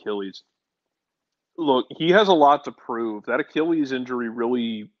of that Achilles. Look, he has a lot to prove. That Achilles injury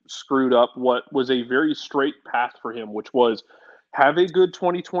really screwed up what was a very straight path for him, which was have a good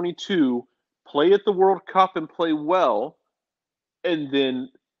 2022, play at the World Cup and play well, and then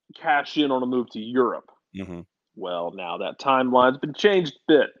cash in on a move to Europe. Mm-hmm. Well, now that timeline's been changed a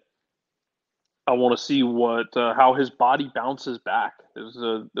bit. I want to see how his body bounces back.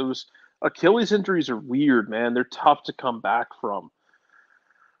 Those Achilles injuries are weird, man. They're tough to come back from.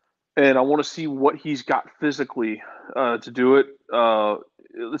 And I want to see what he's got physically to do it.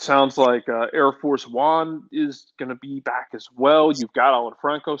 It sounds like Air Force One is going to be back as well. You've got Alan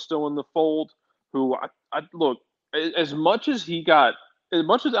Franco still in the fold, who I look, as much as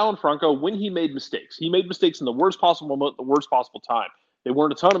Alan Franco, when he made mistakes in the worst possible moment, the worst possible time. They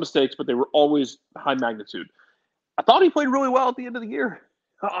weren't a ton of mistakes, but they were always high magnitude. I thought he played really well at the end of the year.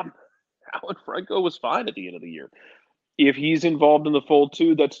 Alan Franco was fine at the end of the year. If he's involved in the fold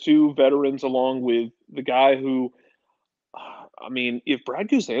too, that's 2 veterans along with the guy who, I mean, if Brad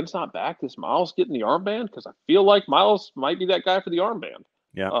Guzan's not back, is Miles getting the armband? Because I feel like Miles might be that guy for the armband.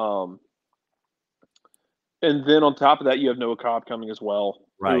 Yeah. And then on top of that, you have Noah Cobb coming as well,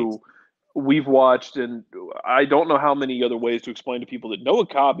 right, who we've watched, and I don't know how many other ways to explain to people that Noah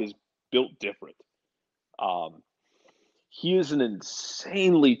Cobb is built different. He is an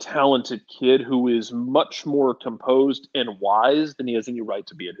insanely talented kid who is much more composed and wise than he has any right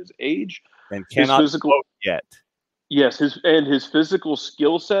to be at his age. And cannot float yet. Yes, his physical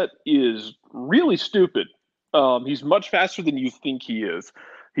skill set is really stupid. He's much faster than you think he is.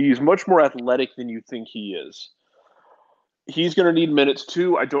 He's much more athletic than you think he is. He's going to need minutes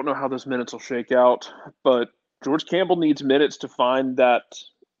too. I don't know how those minutes will shake out, but George Campbell needs minutes to find that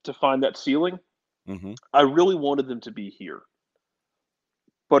ceiling. Mm-hmm. I really wanted them to be here.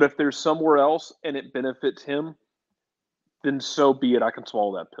 But if there's somewhere else and it benefits him, then so be it. I can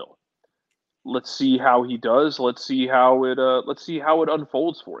swallow that pill. Let's see how he does. Let's see how it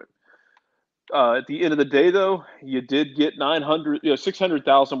unfolds for him. At the end of the day, though, you did get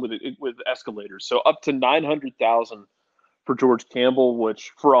 600,000 with escalators, so up to 900,000 for George Campbell,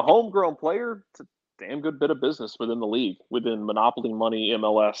 which for a homegrown player, it's a damn good bit of business within the league, within monopoly money,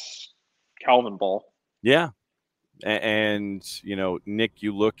 MLS, Calvin ball. Yeah. And, Nick,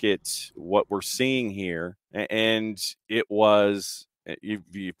 you look at what we're seeing here, and it was,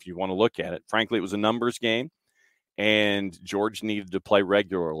 if you want to look at it, frankly, it was a numbers game, and George needed to play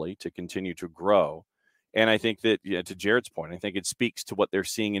regularly to continue to grow. And I think that, to Jarrett's point, I think it speaks to what they're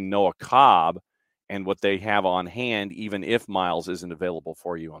seeing in Noah Cobb and what they have on hand, even if Miles isn't available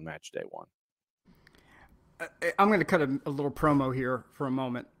for you on match day 1. I'm going to cut a little promo here for a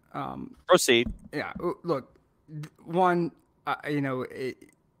moment. Proceed. Yeah, look, one,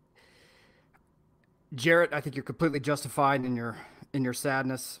 Jarrett, I think you're completely justified in your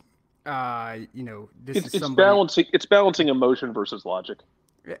sadness. This is It's somebody. It's balancing emotion versus logic.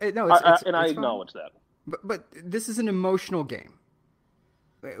 No, I it's fine. acknowledge that. But this is an emotional game.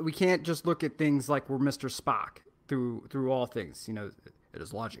 We can't just look at things like we're Mr. Spock through all things. It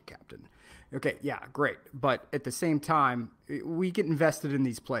is logic, Captain. Okay, yeah, great. But at the same time, we get invested in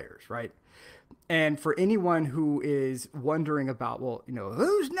these players, right? And for anyone who is wondering about, well,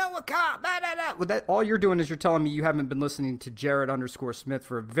 who's Noah Cobb? Blah, blah, blah. Well, that all you're doing is you're telling me you haven't been listening to Jarrett_Smith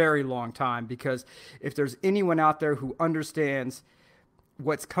for a very long time. Because if there's anyone out there who understands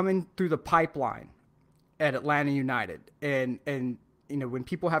what's coming through the pipeline at Atlanta United, and when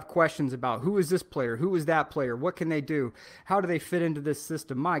people have questions about who is this player, who is that player, what can they do, how do they fit into this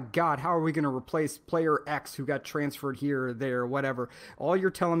system, my God, how are we going to replace player X who got transferred here or there or whatever, all you're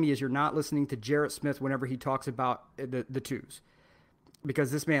telling me is you're not listening to Jarrett Smith whenever he talks about the twos. Because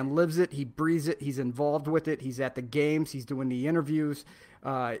this man lives it, he breathes it, he's involved with it, he's at the games, he's doing the interviews.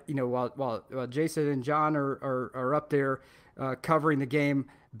 While Jason and John are up there covering the game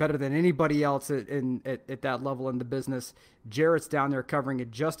better than anybody else at that level in the business, Jarrett's down there covering it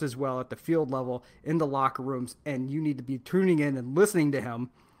just as well at the field level in the locker rooms, and you need to be tuning in and listening to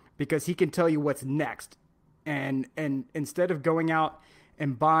him because he can tell you what's next. And instead of going out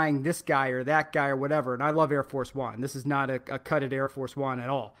and buying this guy or that guy or whatever, and I love Air Force One. This is not a cut at Air Force One at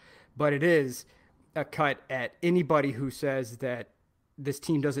all, but it is a cut at anybody who says that this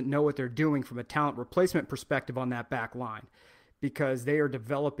team doesn't know what they're doing from a talent replacement perspective on that back line, because they are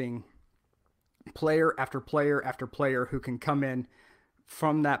developing player after player after player who can come in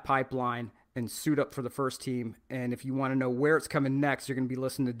from that pipeline and suit up for the first team. And if you want to know where it's coming next, you're going to be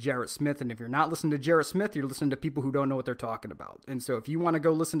listening to Jarrett Smith. And if you're not listening to Jarrett Smith, you're listening to people who don't know what they're talking about. And so if you want to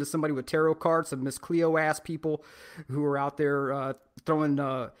go listen to somebody with tarot cards, some Miss Cleo ass people who are out there throwing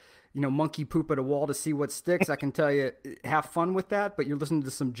monkey poop at a wall to see what sticks, I can tell you, have fun with that. But you're listening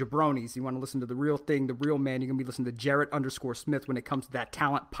to some jabronis. You want to listen to the real thing, the real man. You're going to be listening to Jarrett_Smith when it comes to that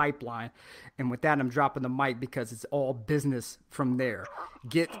talent pipeline. And with that, I'm dropping the mic because it's all business from there.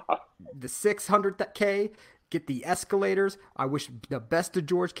 Get the 600K, get the escalators. I wish the best to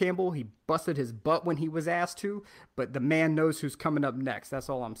George Campbell. He busted his butt when he was asked to, but the man knows who's coming up next. That's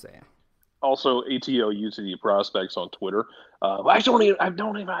all I'm saying. Also, ATO using the prospects on Twitter. He and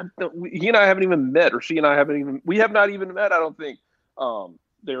I haven't even met, or she and I haven't even, we have not even met, I don't think.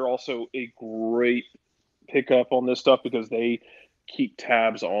 They're also a great pickup on this stuff because they keep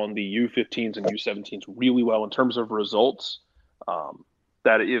tabs on the U15s and U17s really well in terms of results.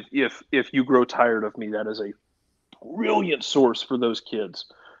 That if you grow tired of me, that is a brilliant source for those kids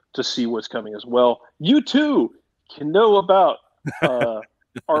to see what's coming as well. You too can know about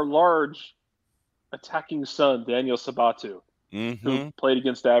our large attacking son, Daniel Sabatu, who played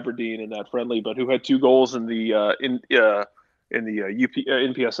against Aberdeen in that friendly, but who had 2 goals in the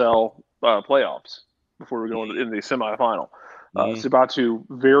NPSL playoffs before we go in the semifinal. Sabatu,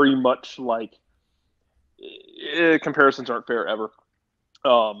 very much like comparisons aren't fair ever,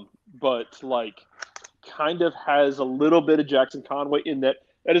 but like kind of has a little bit of Jackson Conway in that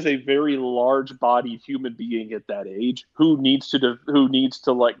is a very large-bodied human being at that age who needs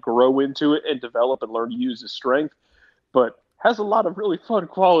to like grow into it and develop and learn to use his strength, but has a lot of really fun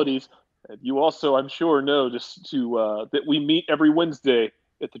qualities. And you also, I'm sure, know that we meet every Wednesday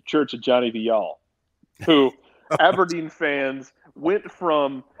at the Church of Johnny Vial, who Aberdeen fans went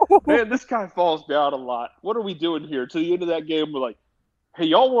from, man, this guy falls down a lot. What are we doing here? To the end of that game, we're like, hey,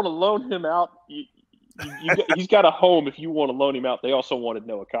 y'all want to loan him out? He's got a home if you want to loan him out. They also wanted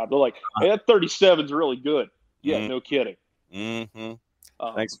Noah Cobb. They're like, hey, that 37 is really good. Yeah, no kidding.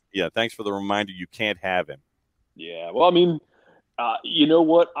 Thanks. Yeah, thanks for the reminder. You can't have him. Yeah, well, I mean, you know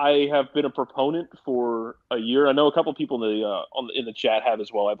what? I have been a proponent for a year. I know a couple people in the chat have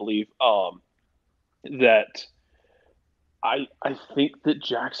as well. I believe that I think that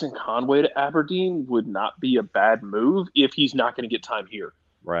Jackson Conway to Aberdeen would not be a bad move if he's not going to get time here.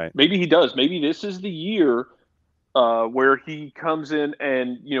 Right. Maybe he does. Maybe this is the year where he comes in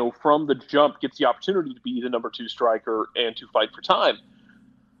and, from the jump gets the opportunity to be the number 2 striker and to fight for time.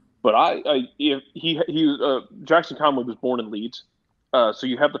 But Jackson Conway was born in Leeds, so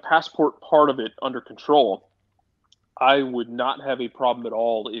you have the passport part of it under control. I would not have a problem at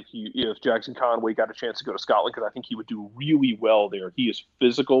all if Jackson Conway got a chance to go to Scotland, because I think he would do really well there. He is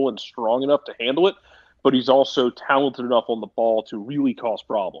physical and strong enough to handle it, but he's also talented enough on the ball to really cause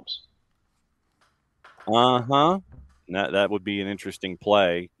problems. That would be an interesting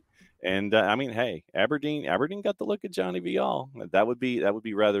play. And I mean, hey, Aberdeen got the look at Johnny Vial. That would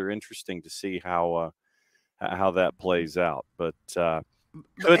be rather interesting to see how that plays out. But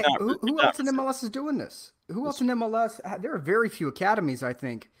Could not. Who else in MLS is doing this? Who else in MLS? There are very few academies, I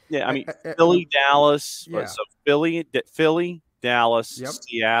think. Yeah, I mean, Philly, Dallas. Yeah. So Philly, Dallas, Yep.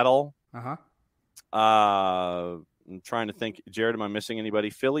 Seattle. Uh-huh. I'm trying to think. Jared, am I missing anybody?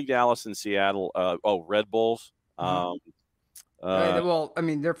 Philly, Dallas, and Seattle. Red Bulls. Well, I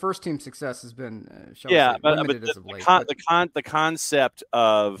mean, their first team success has been limited as of late. The concept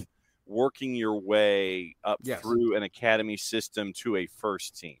of working your way up Yes. through an academy system to a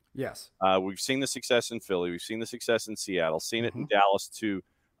first team. Yes. We've seen the success in Philly. We've seen the success in Seattle. Seen it in Mm-hmm. Dallas to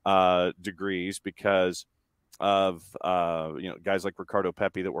degrees because of guys like Ricardo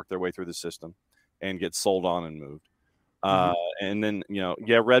Pepi that work their way through the system and get sold on and moved. And then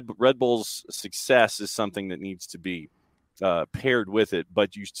Red Bull's success is something that needs to be paired with it,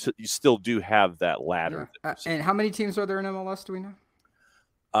 but you still do have that ladder. Yeah. And how many teams are there in MLS? Do we know?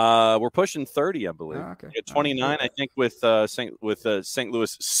 We're pushing 30, I believe. Oh, okay. 29, I think, with St.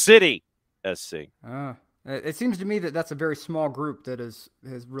 Louis City SC. It seems to me that that's a very small group that has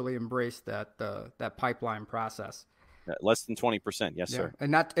really embraced that pipeline process. Less than 20%, yes, sir.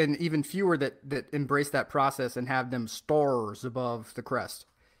 And even fewer that embrace that process and have them stars above the crest.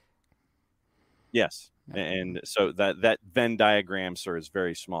 Yes, and so that Venn diagram, sir, is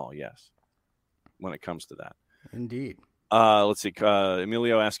very small. Yes, when it comes to that. Indeed. Let's see.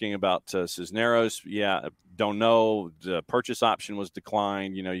 Emilio asking about Cisneros. Yeah, don't know. The purchase option was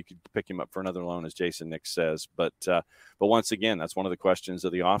declined. You could pick him up for another loan, as Jason Nick says. But once again, that's one of the questions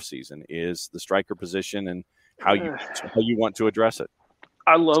of the offseason is the striker position and how you want to address it.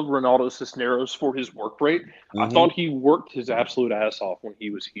 I love Ronaldo Cisneros for his work rate. I thought he worked his absolute ass off when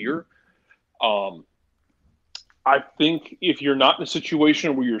he was here. I think if you're not in a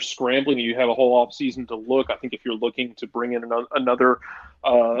situation where you're scrambling and you have a whole off season to look, I think if you're looking to bring in another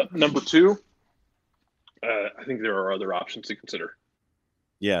number two, I think there are other options to consider.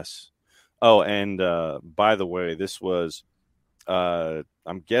 Yes. Oh, and by the way, this was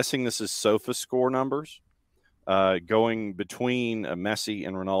I'm guessing this is Sofa score numbers going between Messi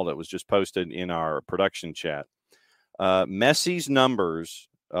and Ronaldo. It was just posted in our production chat. Messi's numbers,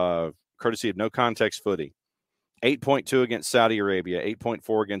 courtesy of No Context Footy, 8.2 against Saudi Arabia,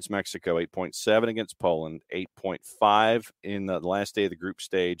 8.4 against Mexico, 8.7 against Poland, 8.5 in the last day of the group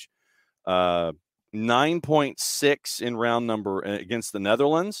stage, 9.6 in round number against the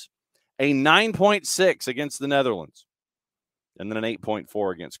Netherlands, a 9.6 against the Netherlands, and then an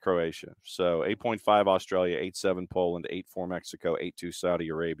 8.4 against Croatia. So 8.5 Australia, 8.7 Poland, 8.4 Mexico, 8.2 Saudi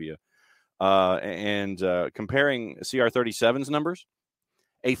Arabia. And comparing CR37's numbers,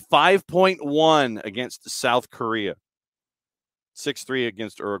 a 5.1 against South Korea, 6.3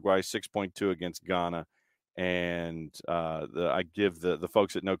 against Uruguay, 6.2 against Ghana. And I give the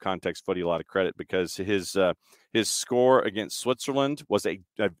folks at No Context Footy a lot of credit because his score against Switzerland was an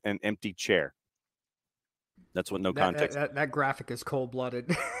empty chair. That's what No Context. That graphic is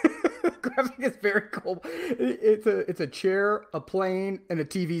cold-blooded. Graphic is very cold. It's a chair, a plane, and a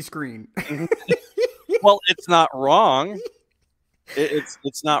TV screen. Well, it's not wrong.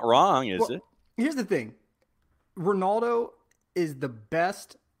 It's not wrong, is it? Here's the thing. Ronaldo is the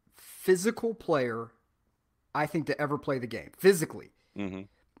best physical player, I think, to ever play the game. Physically. I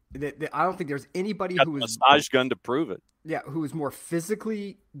don't think there's anybody who is... massage gun to prove it. Yeah, who is more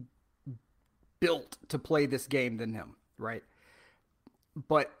physically built to play this game than him, right?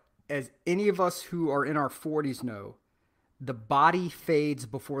 But as any of us who are in our 40s know, the body fades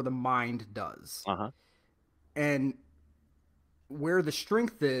before the mind does. And where the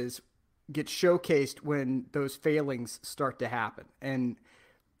strength is gets showcased when those failings start to happen. And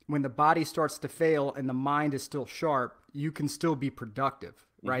when the body starts to fail and the mind is still sharp, you can still be productive,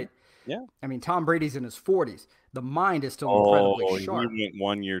 right? Yeah. I mean, Tom Brady's in his 40s. The mind is still incredibly sharp. He went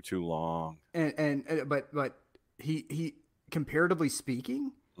 1 year too long. But he comparatively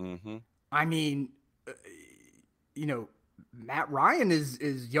speaking, I mean, Matt Ryan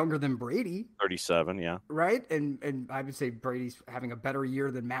is younger than Brady. 37, yeah. Right? And I would say Brady's having a better year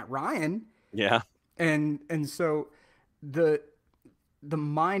than Matt Ryan. Yeah. And so the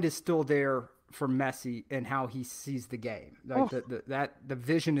mind is still there for Messi and how he sees the game. Like the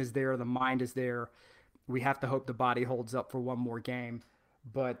vision is there, the mind is there. We have to hope the body holds up for one more game.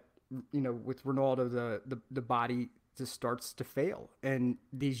 But with Ronaldo, the body just starts to fail. And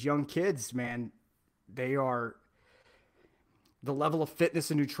these young kids, man, they are... The level of fitness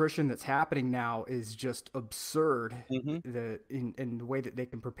and nutrition that's happening now is just absurd. In the way that they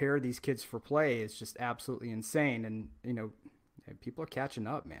can prepare these kids for play is just absolutely insane. And People are catching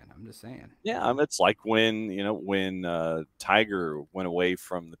up, man. I'm just saying. Yeah, it's like when Tiger went away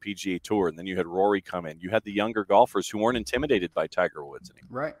from the PGA Tour, and then you had Rory come in. You had the younger golfers who weren't intimidated by Tiger Woods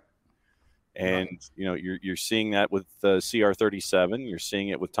anymore. Right. And you're seeing that with CR37. You're seeing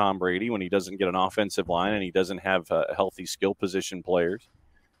it with Tom Brady when he doesn't get an offensive line and he doesn't have healthy skill position players,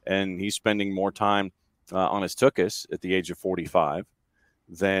 and he's spending more time on his tuchus at the age of 45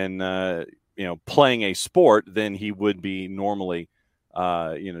 than playing a sport than he would be normally.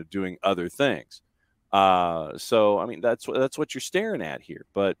 Doing other things. So I mean, that's what you're staring at here.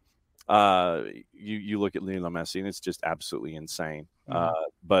 But you look at Lionel Messi, and it's just absolutely insane.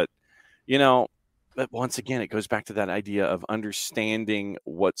 But once again, it goes back to that idea of understanding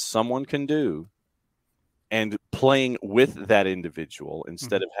what someone can do and playing with that individual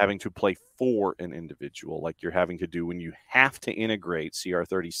instead of having to play for an individual like you're having to do when you have to integrate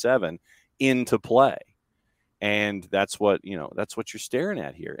CR37 into play. And that's what you're staring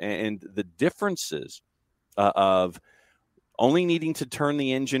at here. And the differences of only needing to turn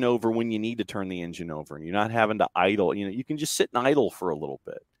the engine over when you need to turn the engine over, and you're not having to idle. You can just sit and idle for a little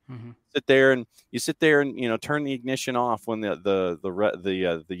bit. Sit there and turn the ignition off when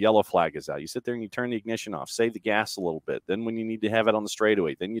the yellow flag is out. You sit there and you turn the ignition off, save the gas a little bit. Then when you need to have it on the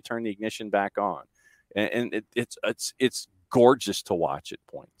straightaway, then you turn the ignition back on. And it's gorgeous to watch at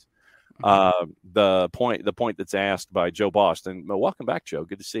points. The point that's asked by Joe Boston. Welcome back, Joe.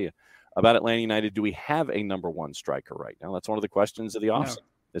 Good to see you. About Atlanta United, do we have a number one striker right now? That's one of the questions of the offseason.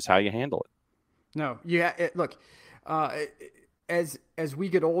 Is how you handle it. No, yeah. Look, as we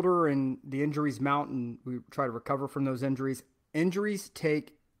get older and the injuries mount, and we try to recover from those injuries, injuries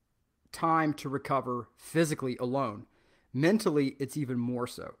take time to recover physically alone. Mentally, it's even more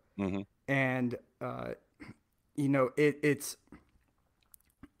so. And it's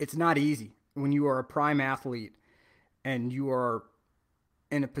not easy when you are a prime athlete and you are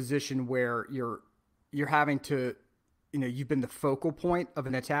in a position where you're having to, you've been the focal point of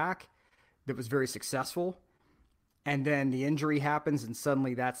an attack that was very successful, and then the injury happens and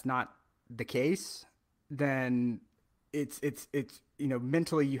suddenly that's not the case. Then it's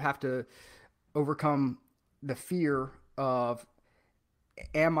mentally you have to overcome the fear of,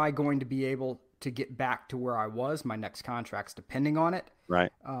 am I going to be able to get back to where I was? My next contract's depending on it.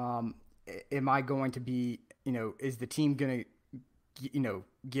 Right. Am I going to be, is the team going to,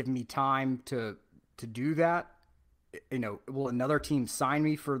 give me time to do that? Will another team sign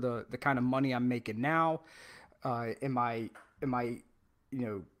me for the kind of money I'm making now? Am I,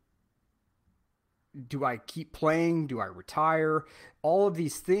 do I keep playing? Do I retire? All of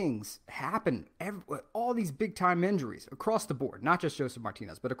these things happen. All these big time injuries across the board, not just Joseph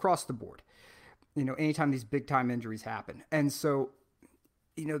Martinez, but across the board. Anytime these big time injuries happen. And so,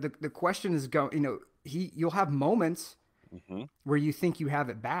 the question is you'll have moments where you think you have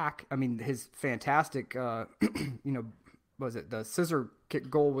it back. I mean, his fantastic, was it the scissor kick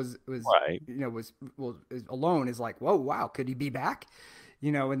goal was right. Alone is like, whoa, wow, could he be back?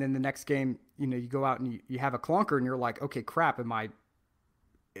 And then the next game, you go out and you have a clunker and you're like, okay, crap, can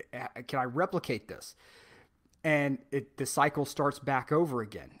I replicate this? And the cycle starts back over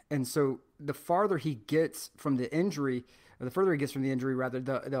again. And so the farther he gets from the injury, or the further he gets from the injury, rather,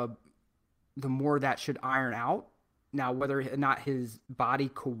 the more that should iron out. Now, whether or not his body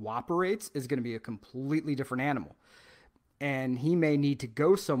cooperates is going to be a completely different animal. And he may need to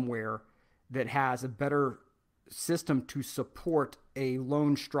go somewhere that has a better system to support a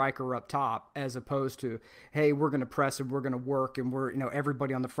lone striker up top, as opposed to, hey, we're going to press and we're going to work and we're,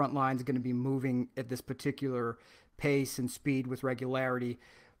 everybody on the front line is going to be moving at this particular pace and speed with regularity.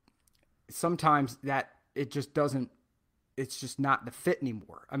 Sometimes that it's just not the fit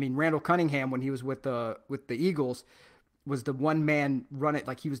anymore. I mean, Randall Cunningham, when he was with the Eagles, was the one man run it,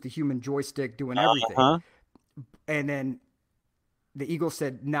 like he was the human joystick doing everything. And then the Eagles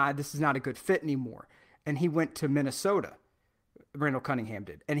said, nah, this is not a good fit anymore. And he went to Minnesota, Randall Cunningham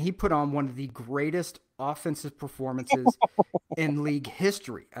did. And he put on one of the greatest offensive performances in league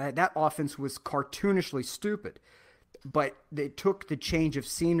history. That offense was cartoonishly stupid, but they took the change of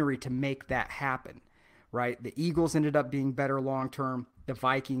scenery to make that happen, right? The Eagles ended up being better long-term. The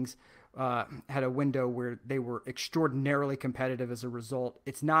Vikings had a window where they were extraordinarily competitive as a result.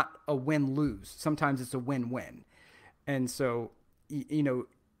 It's not a win-lose. Sometimes it's a win-win. And so,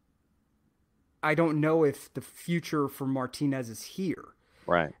 I don't know if the future for Martinez is here.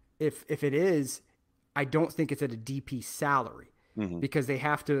 Right. If it is, I don't think it's at a DP salary, because they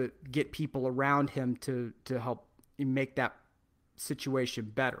have to get people around him to help make that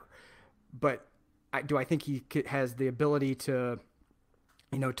situation better. But do I think he has the ability to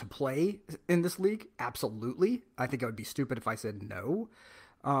to play in this league? Absolutely. I think I would be stupid if I said no.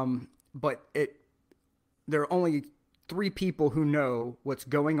 But there are only 3 people who know what's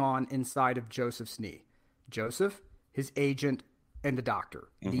going on inside of Joseph's knee: Joseph, his agent, and the doctor.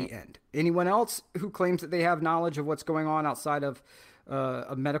 The end. Anyone else who claims that they have knowledge of what's going on outside of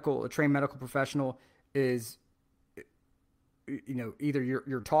a trained medical professional is, either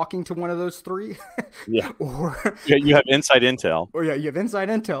you're talking to one of those 3, yeah, or you have inside intel, or you have inside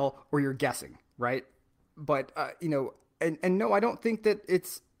intel, or you're guessing, right? But and no, I don't think that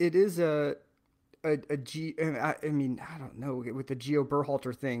it is a G. I mean, I don't know with the Gio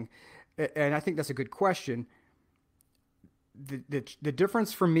Berhalter thing, and I think that's a good question. The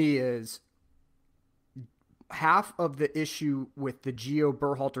difference for me is half of the issue with the Gio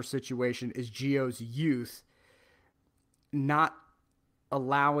Berhalter situation is Gio's youth not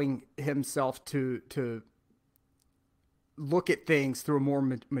allowing himself to look at things through a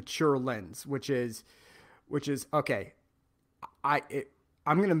more mature lens, which is okay. I'm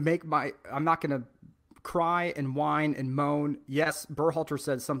not going to cry and whine and moan. Yes, Berhalter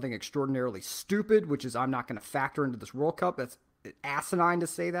said something extraordinarily stupid, which is I'm not going to factor into this World Cup. That's asinine to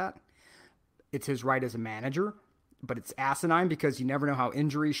say that. It's his right as a manager, but it's asinine because you never know how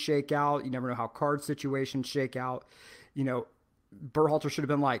injuries shake out. You never know how card situations shake out. Berhalter should have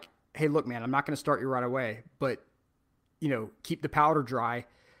been like, hey, look, man, I'm not going to start you right away, but, keep the powder dry,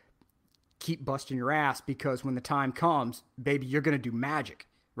 keep busting your ass, because when the time comes, baby, you're going to do magic,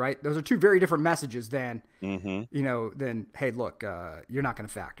 right? Those are 2 very different messages than, than, hey, look, you're not going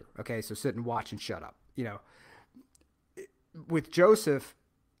to factor. Okay, so sit and watch and shut up. With Joseph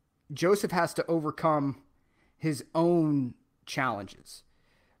has to overcome his own challenges,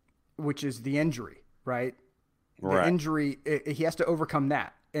 which is the injury, right? The injury, he has to overcome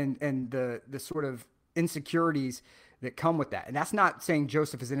that and the sort of insecurities that come with that. And that's not saying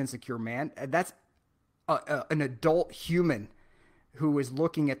Joseph is an insecure man. That's an adult human who is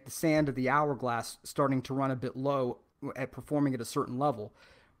looking at the sand of the hourglass starting to run a bit low at performing at a certain level.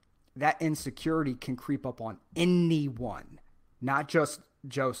 That insecurity can creep up on anyone, not just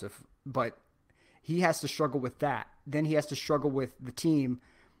Joseph, but he has to struggle with that. Then he has to struggle with the team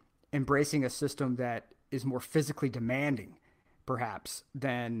embracing a system that is more physically demanding, perhaps,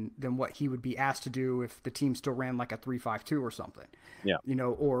 than what he would be asked to do if the team still ran like a 3-5-2 or something. Yeah.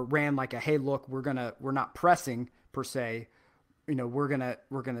 Or ran like a, hey, look, we're not pressing per se. We're gonna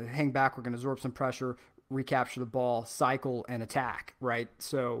hang back, we're gonna absorb some pressure, recapture the ball, cycle, and attack, right?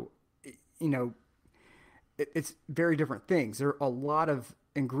 So, it's very different things. There are a lot of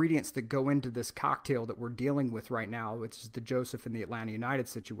ingredients that go into this cocktail that we're dealing with right now, which is the Joseph and the Atlanta United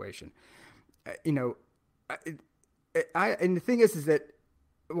situation. And the thing is that,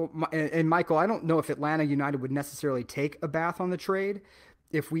 and Michael, I don't know if Atlanta United would necessarily take a bath on the trade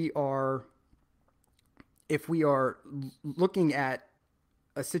if we are looking at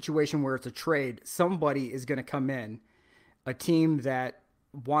a situation where it's a trade. Somebody is going to come in, a team that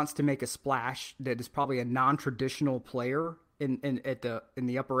wants to make a splash, that is probably a non-traditional player in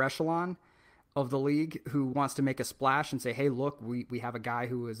the upper echelon of the league, who wants to make a splash and say, hey, look, we have a guy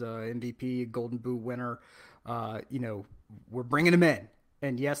who is a MVP, Golden Boot winner. We're bringing him in.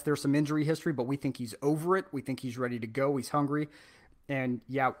 And yes, there's some injury history, but we think he's over it. We think he's ready to go. He's hungry. And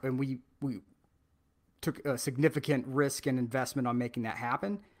we took a significant risk and investment on making that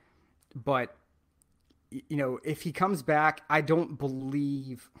happen. But, if he comes back, I don't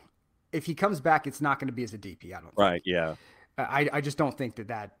believe if he comes back, it's not going to be as a DP. I don't think. Right. Yeah. I just don't think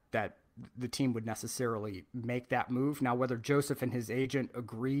that the team would necessarily make that move. Now, whether Joseph and his agent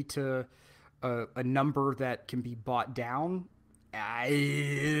agree to a number that can be bought down,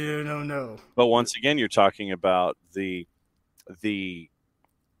 I don't know. But once again, you're talking about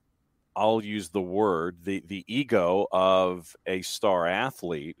I'll use the word, the ego of a star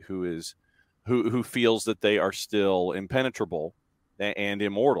athlete who feels that they are still impenetrable and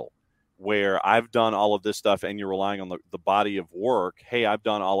immortal, where I've done all of this stuff and you're relying on the body of work. Hey, I've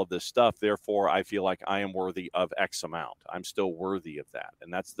done all of this stuff, therefore I feel like I am worthy of X amount. I'm still worthy of that.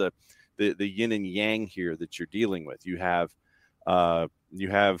 And that's the yin and yang here that you're dealing with. You have a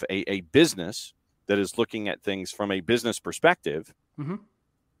business that is looking at things from a business perspective, mm-hmm.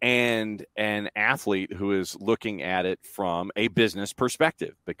 and an athlete who is looking at it from a business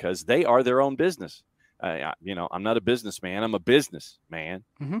perspective, because they are their own business. I'm not a businessman. I'm a businessman.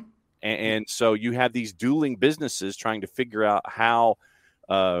 Mm-hmm. And so you have these dueling businesses trying to figure out how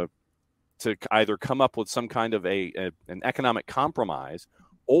to either come up with some kind of an economic compromise,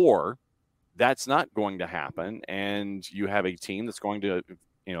 or that's not going to happen. And you have a team that's going to,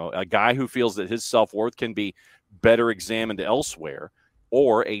 a guy who feels that his self-worth can be better examined elsewhere.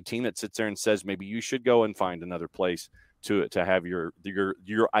 or a team that sits there and says maybe you should go and find another place to have your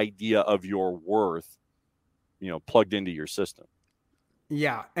idea of your worth, plugged into your system.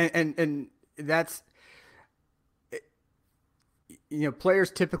 Yeah, and that's,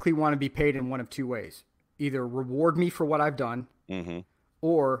 players typically want to be paid in one of two ways: either reward me for what I've done,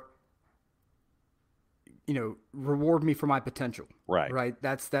 or reward me for my potential. Right.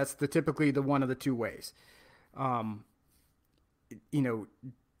 That's typically the one of the two ways. I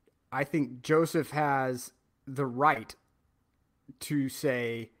think Joseph has the right to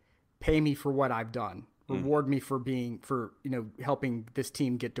say, pay me for what I've done, reward me for helping this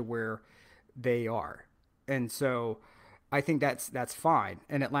team get to where they are. And so I think that's fine.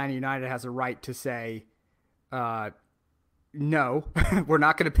 And Atlanta United has a right to say, no, we're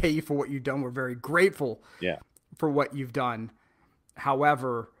not going to pay you for what you've done. We're very grateful for what you've done.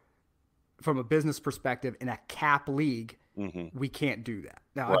 However, from a business perspective, in a cap league, we can't do that.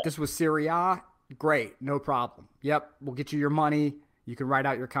 Now, if this was Serie A, great, no problem. Yep, we'll get you your money. You can write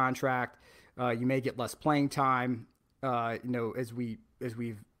out your contract. You may get less playing time. As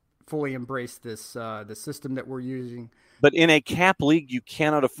we've fully embraced this the system that we're using. But in a cap league, you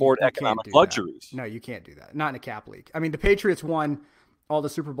cannot afford economic luxuries. No, you can't do that. Not in a cap league. I mean, the Patriots won all the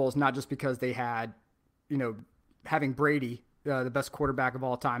Super Bowls not just because they had, having Brady, the best quarterback of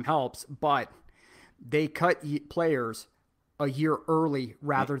all time, helps, but they cut players a year early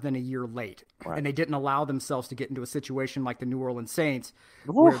rather than a year late. Right. And they didn't allow themselves to get into a situation like the New Orleans Saints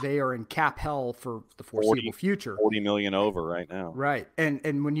where they are in cap hell for the foreseeable future. 40 million over right now. Right.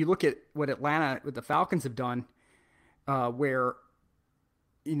 And when you look at what the Falcons have done, where,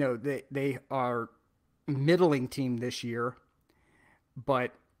 they are a middling team this year,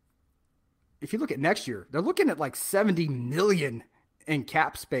 but if you look at next year, they're looking at like 70 million in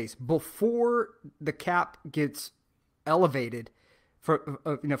cap space before the cap gets elevated from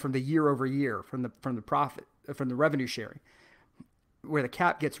the year over year, from the profit, from the revenue sharing, where the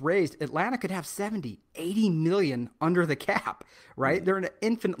cap gets raised. Atlanta could have 70, 80 million under the cap, right? They're in an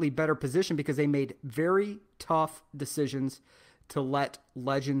infinitely better position because they made very tough decisions to let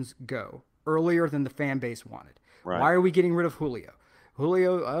legends go earlier than the fan base wanted. Right. Why are we getting rid of Julio?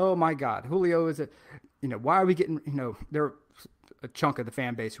 Oh my God. Julio is why are we getting, there a chunk of the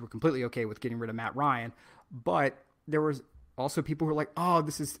fan base who were completely okay with getting rid of Matt Ryan, but there was also people who were like, oh,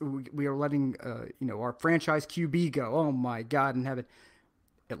 we are letting, our franchise QB go. Oh my God in heaven.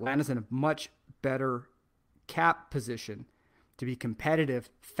 Atlanta's in a much better cap position to be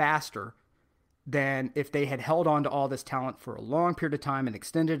competitive faster than if they had held on to all this talent for a long period of time and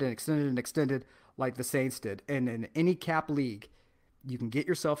extended like the Saints did. And in any cap league, you can get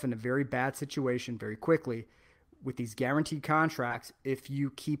yourself in a very bad situation very quickly with these guaranteed contracts if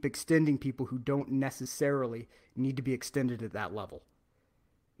you keep extending people who don't necessarily need to be extended at that level.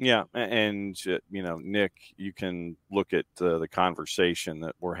 Yeah, and Nick, you can look at the conversation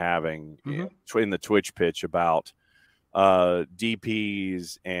that we're having in the Twitch pitch about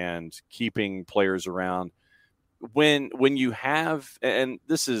DPs and keeping players around. When you have, and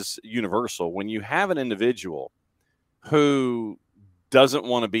this is universal, when you have an individual who doesn't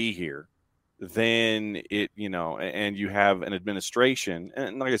want to be here, then and you have an administration,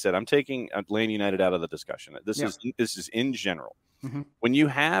 and like I said, I'm taking Atlanta United out of the discussion. This is in general. Mm-hmm. When you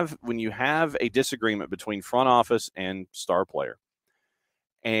have a disagreement between front office and star player,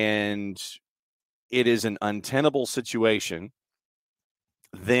 and it is an untenable situation,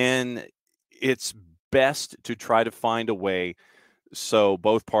 then it's best to try to find a way so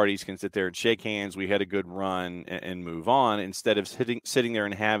both parties can sit there and shake hands. We had a good run and move on, instead of sitting there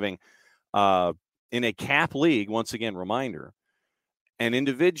and having in a cap league, once again, reminder, an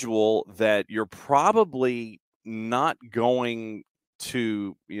individual that you're probably not going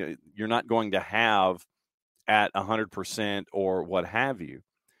to, you're not going to have at 100% or what have you.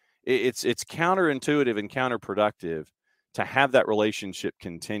 It's counterintuitive and counterproductive to have that relationship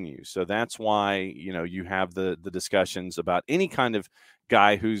continue. So that's why, you have the discussions about any kind of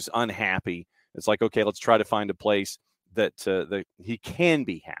guy who's unhappy. It's like, okay, let's try to find a place that he can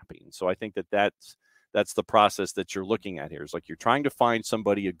be happy. And so I think that's the process that you're looking at here. It's like you're trying to find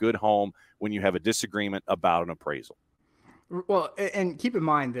somebody a good home when you have a disagreement about an appraisal. Well, and keep in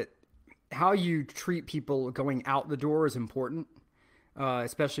mind that how you treat people going out the door is important,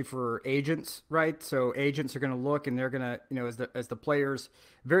 especially for agents, right? So agents are going to look and they're going to, as the players,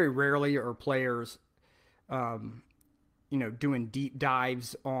 very rarely are players, doing deep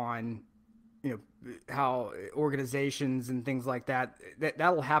dives on, how organizations and things like that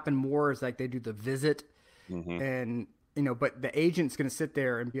will happen more as like they do the visit. Mm-hmm. And, but the agent's going to sit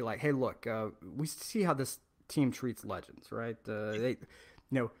there and be like, hey, look, we see how this team treats legends, right? They,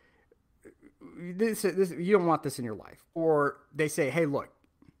 this you don't want this in your life. Or they say, hey, look,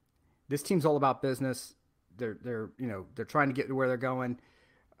 this team's all about business. They're trying to get to where they're going.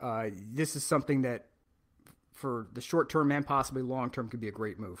 This is something that for the short term and possibly long term could be a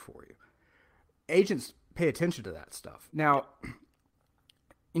great move for you. Agents pay attention to that stuff. Now,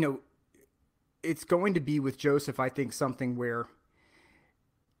 it's going to be with Joseph, I think, something where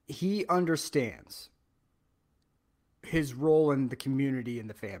he understands his role in the community and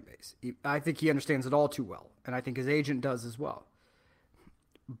the fan base. I think he understands it all too well, and I think his agent does as well.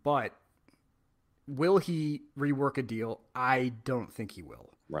 But will he rework a deal? I don't think he will.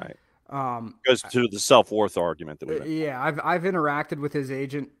 Right. Goes to the self-worth argument that we made. Yeah, I've interacted with his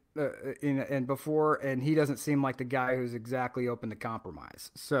agent and before, and he doesn't seem like the guy who's exactly open to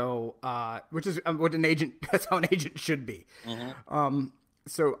compromise. So, which is what an agent, that's how an agent should be. Mm-hmm.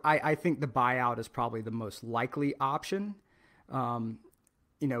 So I think the buyout is probably the most likely option,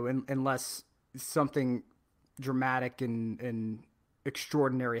 unless something dramatic and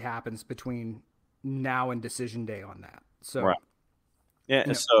extraordinary happens between now and decision day on that. So, right. Yeah,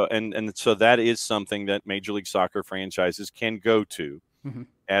 and so that is something that Major League Soccer franchises can go to mm-hmm.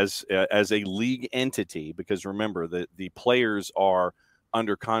 as a league entity, because remember that the players are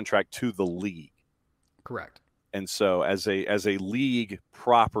under contract to the league. Correct. And so as a league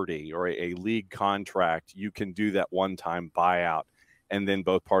property or a league contract, you can do that one-time buyout, and then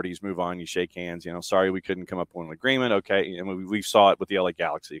both parties move on. You shake hands. Sorry we couldn't come up with an agreement. Okay, and we saw it with the LA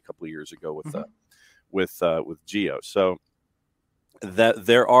Galaxy a couple of years ago with mm-hmm. with Gio. So that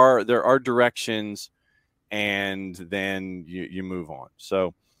there are directions, and then you move on.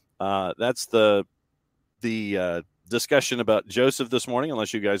 So that's the discussion about Joseph this morning,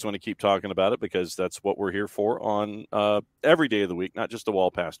 unless you guys want to keep talking about it, because that's what we're here for on every day of the week, not just a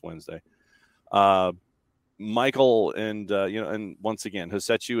Wall Past Wednesday. Michael and once again,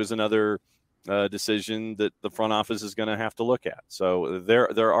 Hosechu is another decision that the front office is going to have to look at. So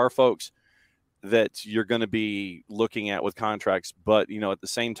there are folks that you're going to be looking at with contracts, but at the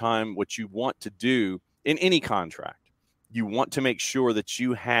same time, what you want to do in any contract, you want to make sure that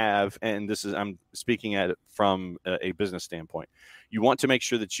you have, and I'm speaking at it from a business standpoint, you want to make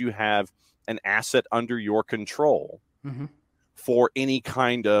sure that you have an asset under your control mm-hmm. for any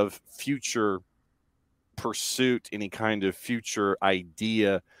kind of future pursuit, any kind of future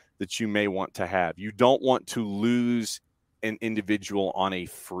idea that you may want to have. You don't want to lose an individual on a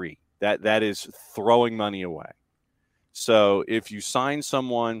free. That is throwing money away. So if you sign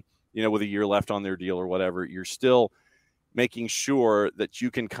someone, with a year left on their deal or whatever, you're still making sure that you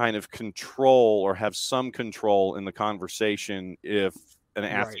can kind of control or have some control in the conversation if an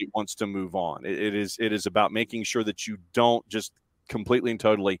athlete right. wants to move on. It is about making sure that you don't just completely and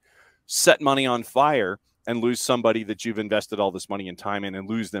totally set money on fire and lose somebody that you've invested all this money and time in and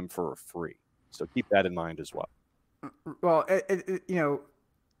lose them for free. So keep that in mind as well. Well,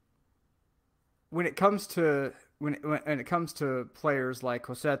 when it comes to players like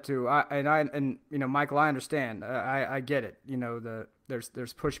Hosetu, Michael, I understand. I get it.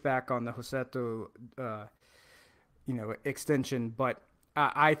 There's pushback on the Hosetu, extension, but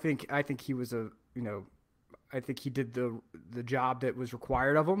I think he was I think he did the job that was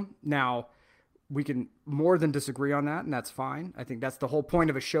required of him. Now, we can more than disagree on that, and that's fine. I think that's the whole point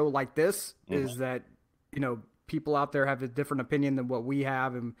of a show like this mm-hmm. is that people out there have a different opinion than what we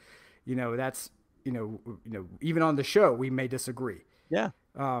have, and that's. Even on the show, we may disagree. Yeah.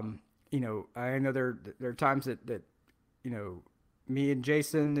 I know there are times that me and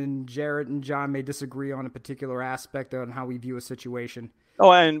Jason and Jarrett and John may disagree on a particular aspect on how we view a situation.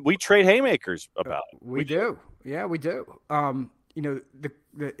 Oh, and we trade haymakers about it. We do. Yeah, we do.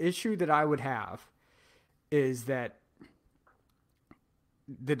 The issue that I would have is that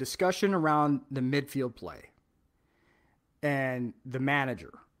the discussion around the midfield play and the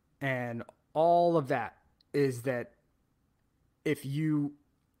manager and all of that is that if you,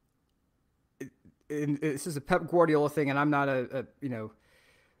 and this is a Pep Guardiola thing, and I'm not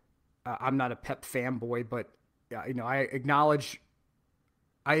I'm not a Pep fanboy, but I acknowledge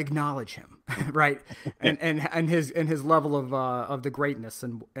him, right, and his level of the greatness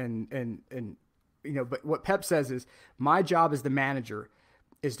and but what Pep says is my job as the manager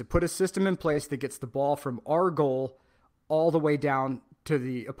is to put a system in place that gets the ball from our goal all the way down to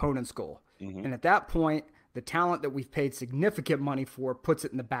the opponent's goal. Mm-hmm. And at that point, the talent that we've paid significant money for puts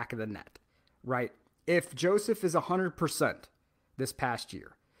it in the back of the net, right? If Joseph is 100% this past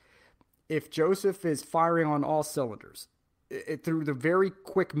year, if Joseph is firing on all cylinders, through the very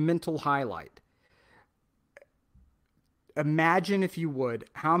quick mental highlight, imagine, if you would,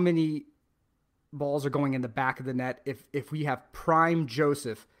 how many balls are going in the back of the net if we have prime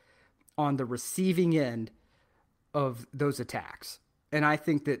Joseph on the receiving end of those attacks. And I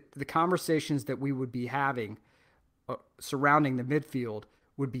think that the conversations that we would be having surrounding the midfield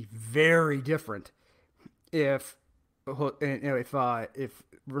would be very different if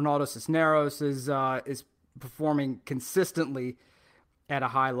Ronaldo Cisneros is performing consistently at a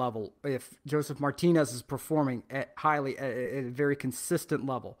high level, if Joseph Martinez is performing at a very consistent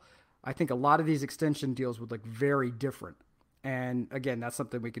level. I think a lot of these extension deals would look very different. And again, that's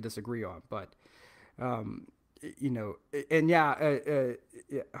something we could disagree on, but Hyman's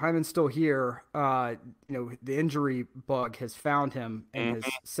still here. The injury bug has found him and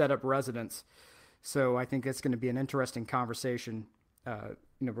has set up residence. So I think it's going to be an interesting conversation,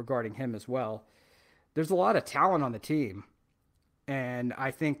 regarding him as well. There's a lot of talent on the team. And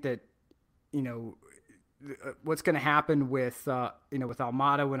I think that, what's going to happen with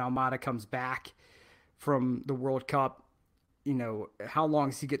Almada when Almada comes back from the World Cup, how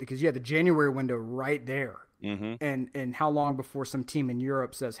long does he get? Because you have the January window right there. Mm-hmm. And how long before some team in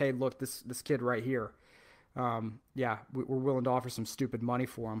Europe says, hey, look, this kid right here. We're willing to offer some stupid money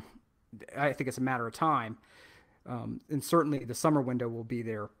for him. I think it's a matter of time. And certainly the summer window will be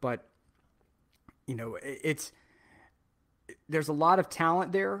there, but there's a lot of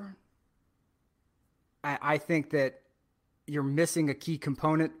talent there. I think that you're missing a key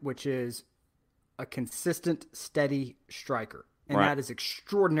component, which is a consistent, steady striker. And right. That is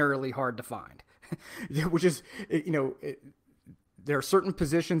extraordinarily hard to find, which is, there are certain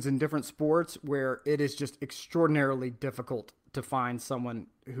positions in different sports where it is just extraordinarily difficult to find someone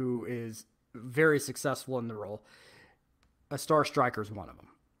who is very successful in the role. A star striker is one of them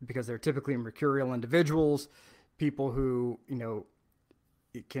because they're typically mercurial individuals, people who,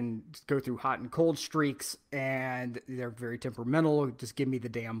 can go through hot and cold streaks and they're very temperamental. Just give me the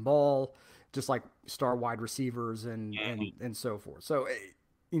damn ball, just like star wide receivers and so forth. So,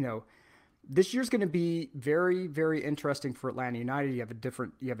 this year's going to be very, very interesting for Atlanta United. You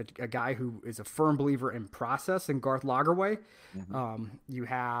have a guy who is a firm believer in process in Garth Lagerwey. Mm-hmm. You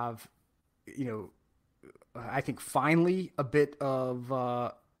have, I think finally a bit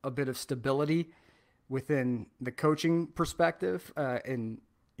of stability within the coaching perspective. And,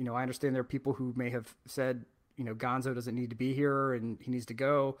 I understand there are people who may have said, Gonzo doesn't need to be here and he needs to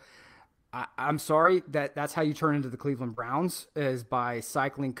go. I'm sorry that's how you turn into the Cleveland Browns, is by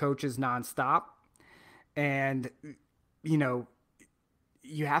cycling coaches nonstop. And, you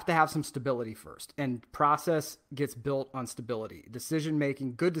have to have some stability first, and process gets built on stability.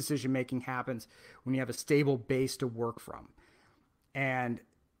 Good decision making happens when you have a stable base to work from. And,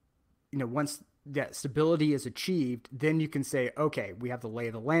 once that stability is achieved, then you can say, okay, we have the lay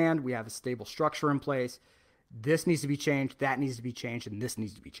of the land. We have a stable structure in place. This needs to be changed. That needs to be changed. And this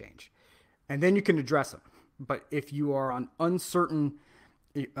needs to be changed. And then you can address them. But if you are on uncertain,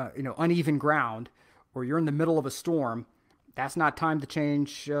 uneven ground, or you're in the middle of a storm, that's not time to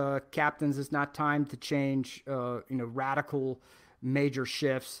change captains. It's not time to change, radical major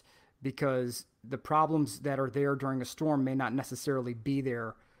shifts, because the problems that are there during a storm may not necessarily be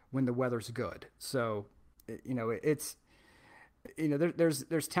there when the weather's good. So, there's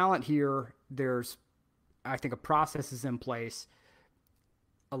talent here. There's, I think, a process is in place.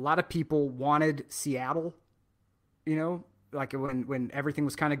 A lot of people wanted Seattle, like when everything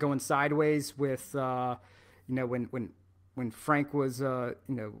was kind of going sideways with, when Frank was, when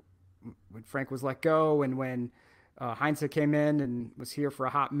Frank was let go, and when Heinze came in and was here for a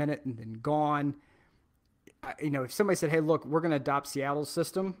hot minute and then gone. If somebody said, hey, look, we're going to adopt Seattle's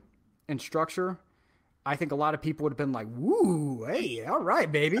system and structure, I think a lot of people would have been like, woo, hey, all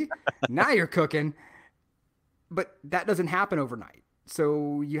right, baby. Now you're cooking. But that doesn't happen overnight.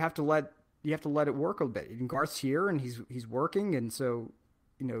 So you have to let it work a bit. And Garth's here and he's working. And so,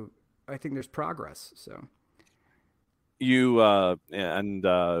 I think there's progress. So you,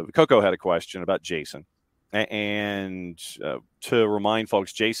 Coco had a question about Jason. And to remind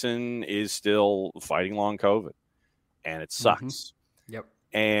folks, Jason is still fighting long COVID, and it sucks. Mm-hmm. Yep.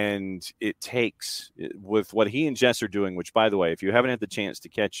 And it takes, with what he and Jess are doing, which, by the way, if you haven't had the chance to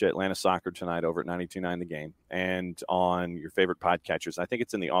catch Atlanta Soccer tonight over at 92.9 The Game and on your favorite podcatchers, I think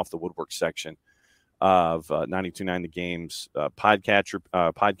it's in the Off the Woodwork section of 92.9 The Game's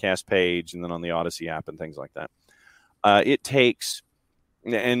podcast page, and then on the Odyssey app and things like that. It takes...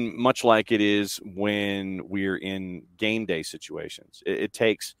 And much like it is when we're in game day situations, it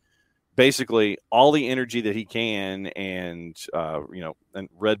takes basically all the energy that he can, and and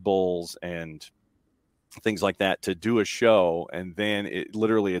Red Bulls and things like that to do a show, and then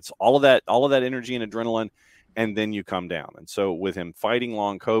it's all of that energy and adrenaline, and then you come down. And so with him fighting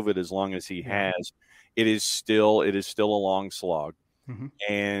long COVID as long as he has, it is still a long slog. Mm-hmm.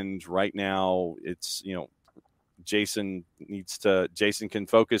 And right now it's, Jason can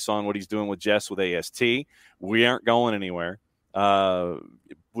focus on what he's doing with Jess with AST. We aren't going anywhere.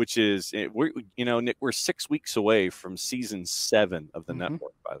 Which is, Nick, we're 6 weeks away from season 7 of the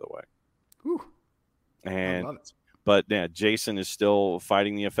network, by the way. Whew. And I love it. But yeah, Jason is still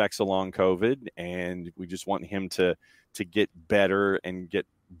fighting the effects of long COVID, and we just want him to get better and get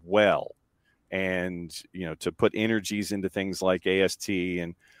well, and to put energies into things like AST,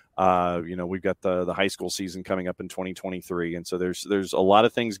 and we've got the high school season coming up in 2023, and so there's a lot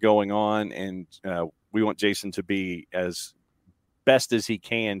of things going on, and we want Jason to be as best as he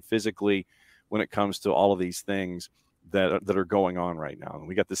can physically when it comes to all of these things that are going on right now. And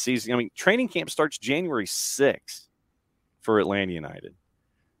we got the season. I mean, training camp starts January 6th for Atlanta United.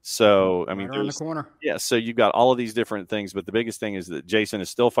 So, I mean, right around the corner. Yeah, so you've got all of these different things, but the biggest thing is that Jason is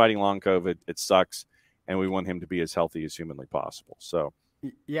still fighting long COVID. It sucks, and we want him to be as healthy as humanly possible. So,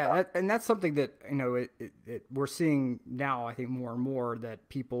 yeah, that's something that we're seeing now. I think more and more that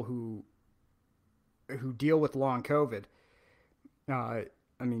people who deal with long COVID,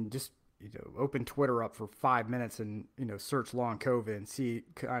 just open Twitter up for 5 minutes and search long COVID and see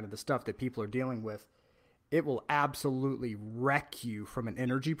kind of the stuff that people are dealing with. It will absolutely wreck you from an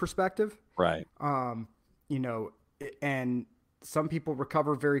energy perspective. Right. And some people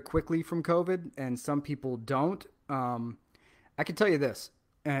recover very quickly from COVID and some people don't. I can tell you this,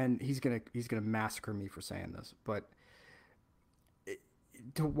 and he's gonna massacre me for saying this, but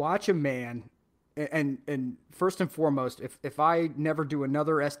to watch a man, and first and foremost, if I never do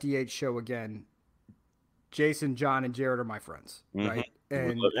another SDH show again, Jason, John, and Jarrett are my friends, right?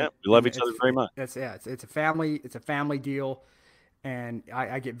 And we love each other very much. It's a family deal, and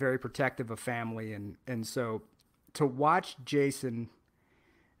I get very protective of family, and so to watch Jason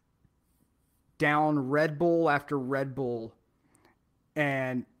down Red Bull after Red Bull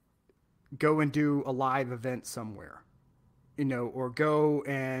and go and do a live event somewhere, or go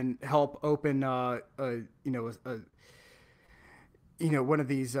and help open one of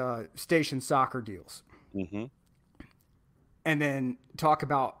these station soccer deals. Mm-hmm. And then talk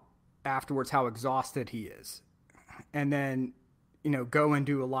about afterwards how exhausted he is. And then, go and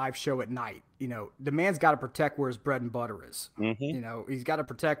do a live show at night. The man's got to protect where his bread and butter is. Mm-hmm. He's got to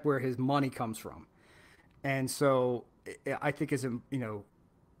protect where his money comes from. And so I think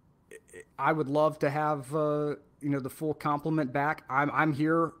I would love to have, the full complement back. I'm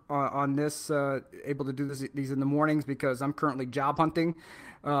here on this, able to do these in the mornings because I'm currently job hunting,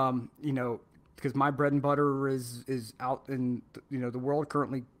 because my bread and butter is out in the world,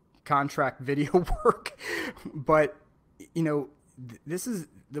 currently contract video work. But this is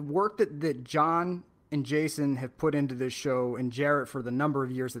the work that John and Jason have put into this show, and Jarrett for the number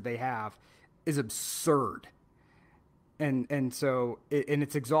of years that they have, is absurd. And so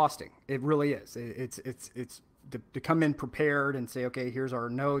it's exhausting. It really is. It's to come in prepared and say, okay, here's our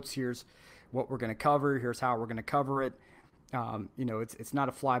notes, here's what we're going to cover, here's how we're going to cover it. It's not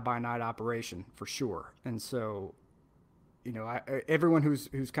a fly-by-night operation for sure. And so, everyone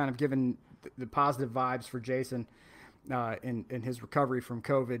who's kind of given the positive vibes for Jason in his recovery from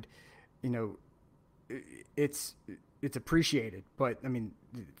COVID, it's appreciated. But I mean,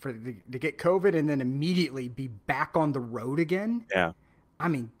 to get COVID and then immediately be back on the road again. Yeah. I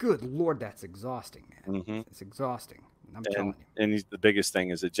mean, good Lord, that's exhausting, man. Mm-hmm. It's exhausting. I'm telling you. And the biggest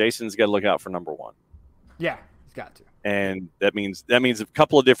thing is that Jason's got to look out for number one. Yeah, he's got to. And that means a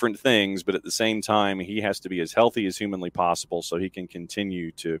couple of different things, but at the same time, he has to be as healthy as humanly possible so he can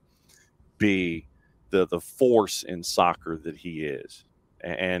continue to be the force in soccer that he is.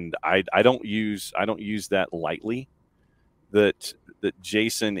 And I don't use that lightly. That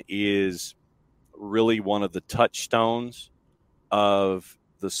Jason is really one of the touchstones of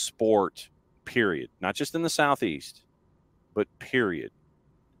the sport, period. Not just in the Southeast, but period.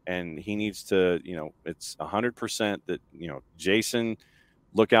 And he needs to, it's 100% that, Jason,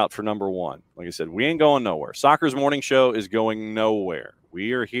 look out for number one. Like I said, we ain't going nowhere. Soccer's morning show is going nowhere.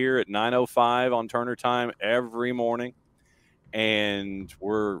 We are here at 9:05 on Turner Time every morning, and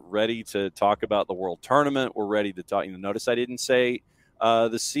we're ready to talk about the World Tournament. We're ready to talk. Notice I didn't say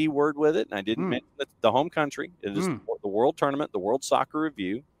the C word with it, and I didn't mention the home country. It is the World Tournament, the World Soccer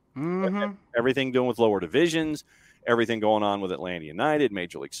Review, everything doing with lower divisions, everything going on with Atlanta United,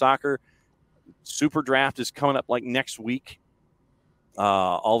 Major League Soccer. Super Draft is coming up like next week.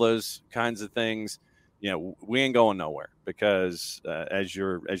 All those kinds of things. We ain't going nowhere because as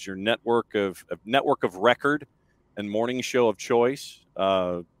your network of record and morning show of choice,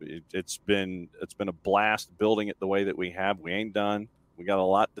 It's been a blast building it the way that we have. We ain't done. We got a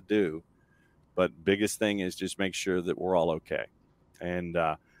lot to do, but biggest thing is just make sure that we're all okay. And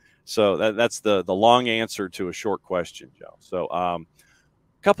so that's the long answer to a short question, Joe. So a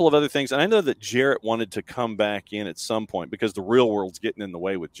couple of other things, and I know that Jarrett wanted to come back in at some point because the real world's getting in the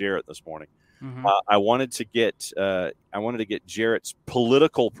way with Jarrett this morning. Mm-hmm. I wanted to get Jarrett's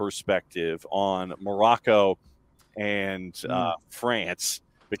political perspective on Morocco and France,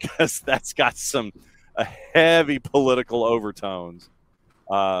 because that's got some heavy political overtones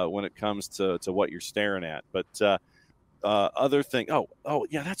when it comes to what you're staring at. But other thing, oh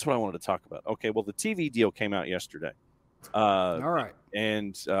yeah, that's what I wanted to talk about. Okay, well, the TV deal came out yesterday. All right,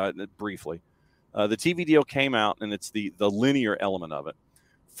 and briefly, the TV deal came out, and it's the linear element of it.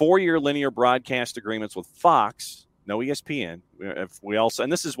 4-year linear broadcast agreements with Fox, no ESPN. We also,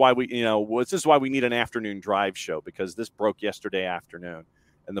 and this is why we need an afternoon drive show, because this broke yesterday afternoon,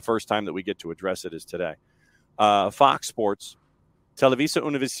 and the first time that we get to address it is today. Fox Sports, Televisa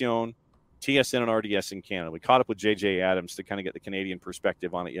Univision, TSN, and RDS in Canada. We caught up with JJ Adams to kind of get the Canadian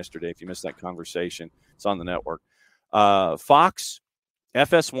perspective on it yesterday. If you missed that conversation, it's on the network. Fox,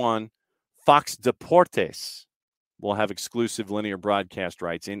 FS1, Fox Deportes will have exclusive linear broadcast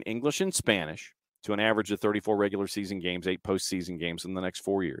rights in English and Spanish to an average of 34 regular season games, 8 postseason games in the next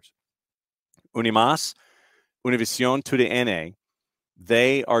 4 years. Univision TUDN,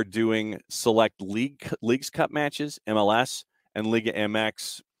 they are doing select Leagues Cup matches, MLS, and Liga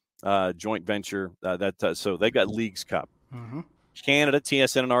MX joint venture. So they got Leagues Cup. Mm-hmm. Canada,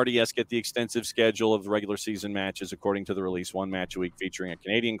 TSN, and RDS get the extensive schedule of regular season matches according to the release, 1 match a week featuring a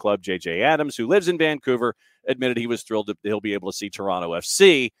Canadian club. JJ Adams, who lives in Vancouver, admitted he was thrilled that he'll be able to see Toronto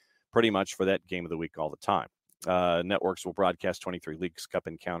FC pretty much for that game of the week all the time. Networks will broadcast 23 Leagues Cup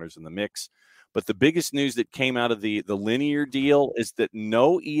encounters in the mix. But the biggest news that came out of the linear deal is that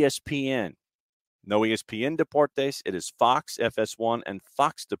no ESPN Deportes. It is Fox, FS1, and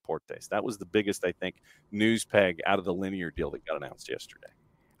Fox Deportes. That was the biggest, I think, news peg out of the linear deal that got announced yesterday.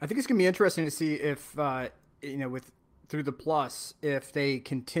 I think it's going to be interesting to see if, with through the Plus, if they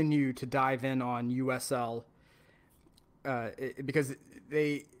continue to dive in on USL, because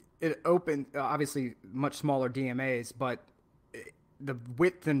it opened, obviously, much smaller DMAs, but the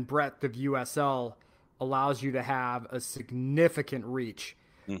width and breadth of USL allows you to have a significant reach.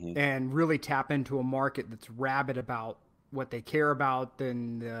 Mm-hmm. And really tap into a market that's rabid about what they care about,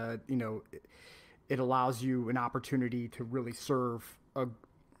 then it allows you an opportunity to really serve a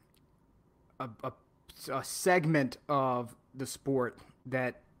segment of the sport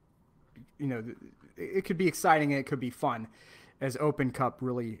that it could be exciting and it could be fun, as Open Cup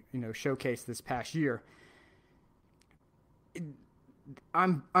really showcased this past year.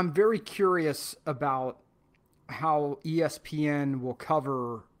 I'm very curious about how ESPN will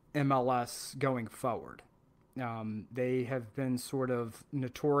cover MLS going forward. They have been sort of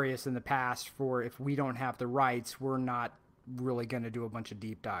notorious in the past for, if we don't have the rights, we're not really going to do a bunch of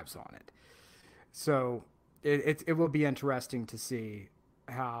deep dives on it. So it will be interesting to see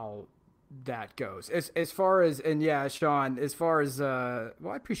how that goes. As far as, and yeah, Sean, as far as, well,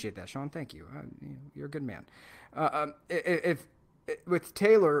 I appreciate that, Sean. Thank you. You're a good man. If with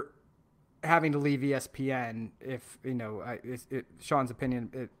Taylor having to leave ESPN, if Sean's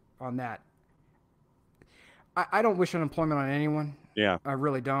opinion on that, I don't wish unemployment on anyone. Yeah, I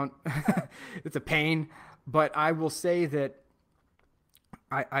really don't. It's a pain, but I will say that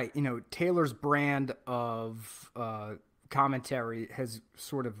I Taylor's brand of commentary has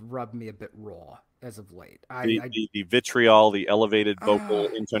sort of rubbed me a bit raw as of late. The vitriol, the elevated vocal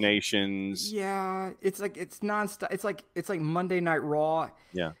intonations. Yeah, it's nonstop. It's like Monday Night Raw.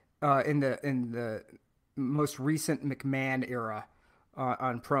 Yeah. In the most recent McMahon era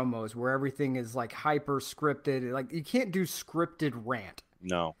on promos, where everything is like hyper scripted. Like, you can't do scripted rant.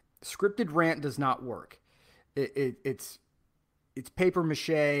 No. Scripted rant does not work. It's paper mache.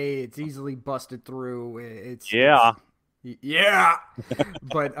 It's easily busted through. Yeah.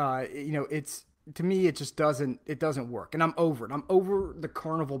 But it's, to me, it just doesn't work, and I'm over it. I'm over the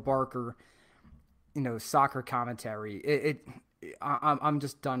Carnival Barker, soccer commentary. I'm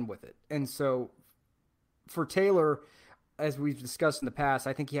just done with it. And so for Taylor, as we've discussed in the past,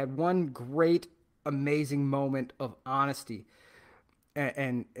 I think he had one great, amazing moment of honesty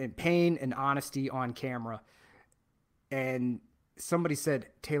and pain and honesty on camera. And somebody said,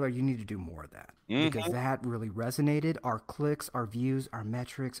 Taylor, you need to do more of that, because that really resonated. Our clicks, our views, our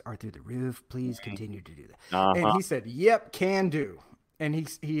metrics are through the roof. Please continue to do that. And he said, yep, can do. And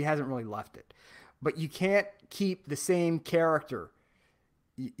he hasn't really left it. But you can't keep the same character.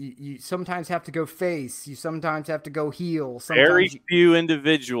 You sometimes have to go face. You sometimes have to go heel. Very few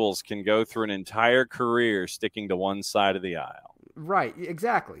individuals can go through an entire career sticking to one side of the aisle. Right,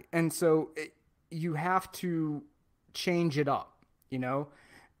 exactly. And so you have to change it up, you know?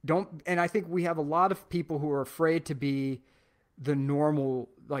 And I think we have a lot of people who are afraid to be the normal,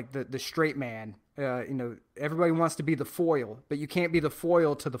 like the straight man. Everybody wants to be the foil, but you can't be the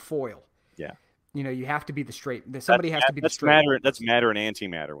foil to the foil. Yeah. You have to be the straight. Somebody has to be the straight. That's matter and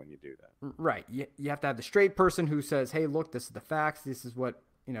antimatter when you do that. Right. You have to have the straight person who says, hey, look, this is the facts. This is what,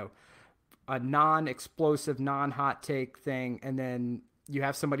 a non-explosive, non-hot take thing. And then you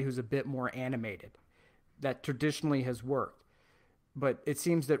have somebody who's a bit more animated. That traditionally has worked. But it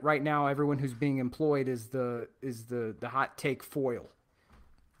seems that right now everyone who's being employed is the hot take foil.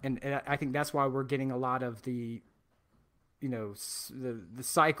 And I think that's why we're getting a lot of the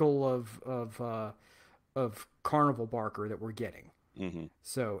cycle of carnival barker that we're getting. Mm-hmm.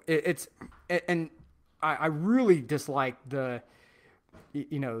 So I really dislike the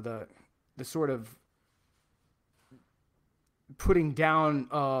sort of putting down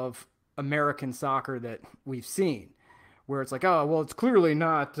of American soccer that we've seen, where it's like, oh, well, it's clearly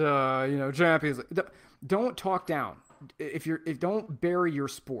not Champions League. Don't talk down. If don't bury your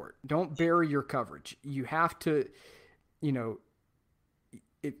sport, don't bury your coverage. You have to,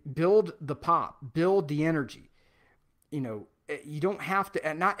 build the pop, build the energy. You don't have to.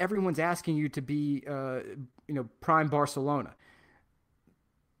 And not everyone's asking you to be, prime Barcelona.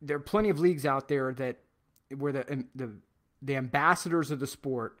 There are plenty of leagues out there where the ambassadors of the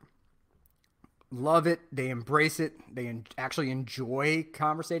sport love it. They embrace it. They actually enjoy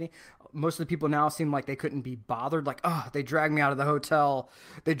conversating. Most of the people now seem like they couldn't be bothered. Like, oh, they dragged me out of the hotel.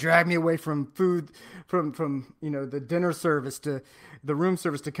 They dragged me away from food, from the dinner service to the room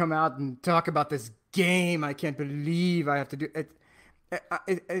service to come out and talk about this game. I can't believe I have to do it.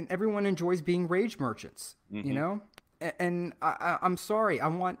 And everyone enjoys being rage merchants, Mm-hmm. And I'm sorry.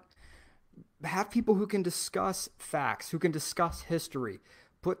 Have people who can discuss facts, who can discuss history,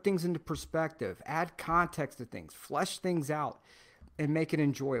 put things into perspective, add context to things, flesh things out, and make it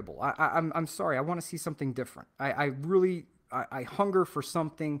enjoyable. I'm sorry. I want to see something different. I hunger for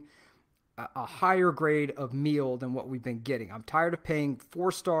something, a higher grade of meal than what we've been getting. I'm tired of paying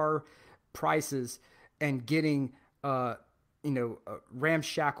 4-star prices and getting a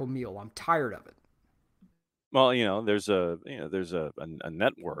ramshackle meal. I'm tired of it. Well, there's a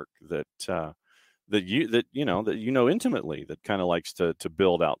network that you know intimately, that kind of likes to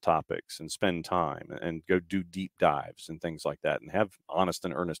build out topics and spend time and go do deep dives and things like that and have honest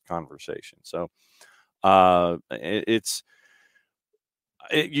and earnest conversations. So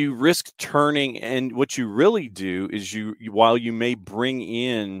you risk turning, and what you really do is you while you may bring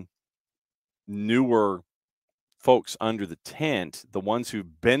in newer folks under the tent, the ones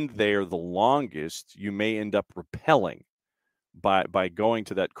who've been there the longest, you may end up repelling by going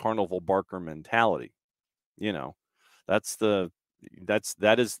to that carnival barker mentality. That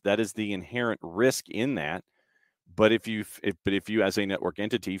is the inherent risk in that. But if you as a network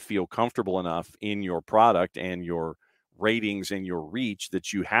entity feel comfortable enough in your product and your ratings and your reach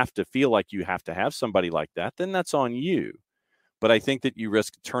that you have to feel like you have to have somebody like that, then that's on you. But I think that you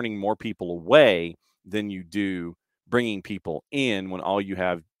risk turning more people away than you do bringing people in, when all you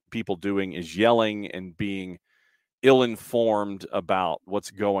have people doing is yelling and being ill-informed about what's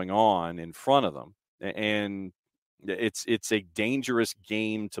going on in front of them. And it's a dangerous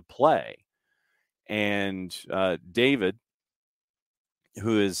game to play. And David,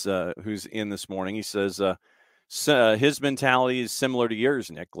 who's in this morning, he says his mentality is similar to yours,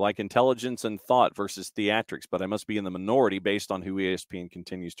 Nick, like intelligence and thought versus theatrics, but I must be in the minority based on who ESPN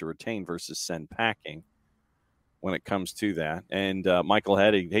continues to retain versus send packing when it comes to that. And Michael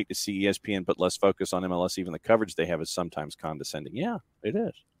had, he'd hate to see ESPN put less focus on MLS. Even the coverage they have is sometimes condescending. Yeah, it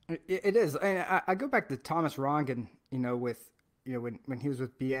is. It is. And I go back to Thomas Rongen, when he was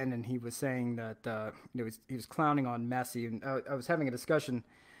with BN and he was saying that, he was clowning on Messi. And I was having a discussion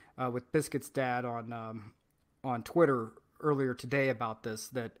with Biscuit's dad on Twitter earlier today about this,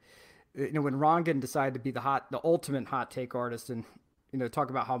 that, when Rongen decided to be the ultimate hot take artist and, talk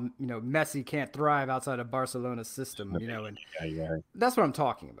about how, Messi can't thrive outside of Barcelona's system, and that's what I'm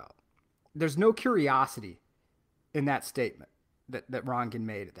talking about. There's no curiosity in that statement that Rongen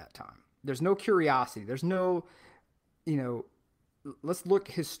made at that time. There's no curiosity. There's no, let's look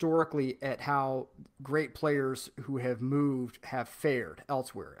historically at how great players who have moved have fared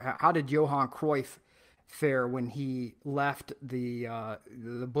elsewhere. How did Johan Cruyff fare when he left the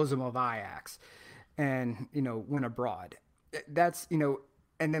bosom of Ajax and, went abroad? That's, and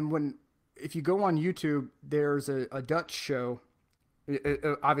then if you go on YouTube, there's a Dutch show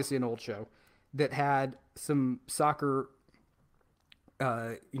obviously an old show that had some soccer,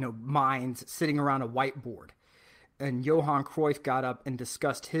 minds sitting around a whiteboard, and Johan Cruyff got up and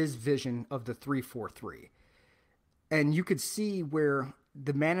discussed his vision of the 3-4-3. And you could see where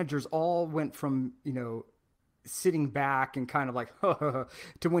the managers all went from, sitting back and kind of like,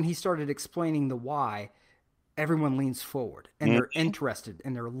 to when he started explaining the why, everyone leans forward and they're interested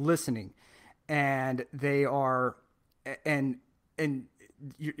and they're listening, and they are, and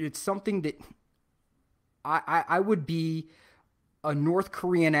it's something that I would be a North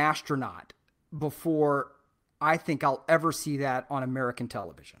Korean astronaut before I think I'll ever see that on American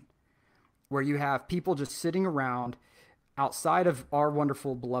television, where you have people just sitting around outside of our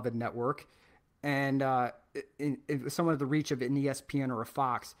wonderful beloved network, and in someone at the reach of an ESPN or a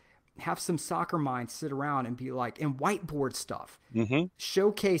Fox, have some soccer minds sit around and be like, and whiteboard stuff,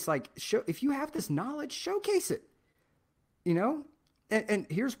 showcase, if you have this knowledge, showcase it, and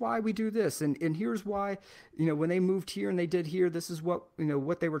here's why we do this, and here's why, when they moved here and they did here, this is what,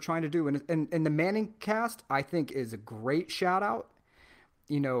 what they were trying to do. And the Manning cast, I think, is a great shout out.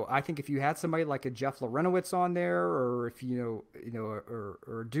 I think if you had somebody like a Jeff Lorenowitz on there, or if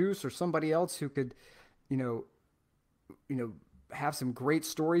or Deuce or somebody else who could, have some great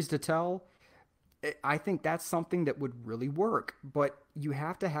stories to tell, I think that's something that would really work. But you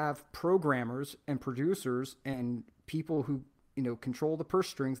have to have programmers and producers and people who, control the purse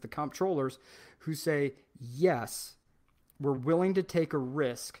strings, the comptrollers, who say, yes, we're willing to take a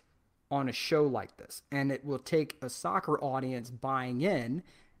risk on a show like this. And it will take a soccer audience buying in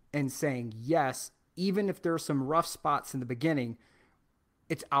and saying, yes, even if there are some rough spots in the beginning,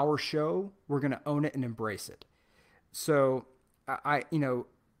 it's our show. We're going to own it and embrace it. So and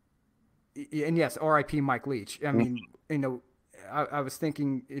yes, RIP Mike Leach. I mean, I was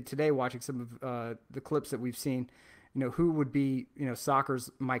thinking today, watching some of the clips that we've seen, who would be, soccer's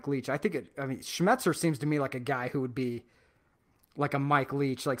Mike Leach. Schmetzer seems to me like a guy who would be like a Mike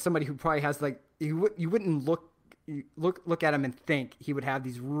Leach, like somebody who probably has you wouldn't look at him and think he would have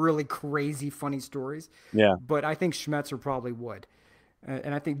these really crazy funny stories. Yeah. But I think Schmetzer probably would.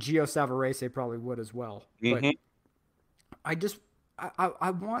 And I think Gio Savarese probably would as well. But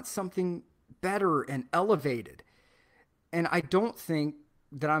I want something better and elevated. And I don't think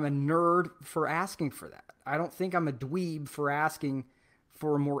that I'm a nerd for asking for that. I don't think I'm a dweeb for asking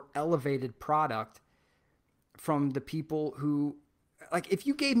for a more elevated product from the people who, if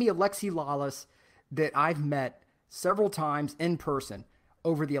you gave me Alexi Lalas that I've met several times in person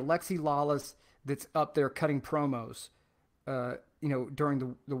over the Alexi Lalas that's up there cutting promos,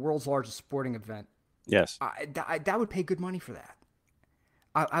 during the world's largest sporting event. Yes. That would pay good money for that.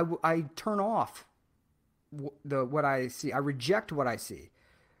 I turn off what I see. I reject what I see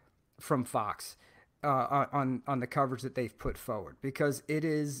from Fox on the coverage that they've put forward, because it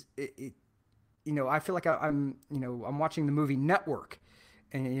is I feel like I'm watching the movie Network,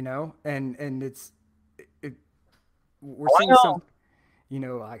 and and we're seeing some,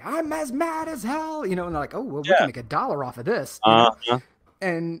 like, I'm as mad as hell, and they're like, oh well, we can make $1 off of this,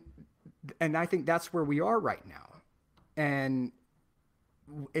 and I think that's where we are right now, and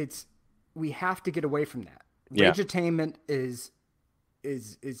we have to get away from that. Ragetainment is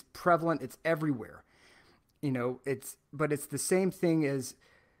prevalent. It's everywhere. But it's the same thing as,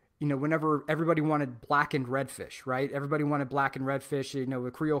 whenever everybody wanted blackened redfish, right? Everybody wanted blackened redfish,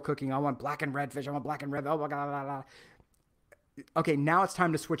 with Creole cooking. I want blackened redfish. I want blackened red. Oh my God. Okay, now it's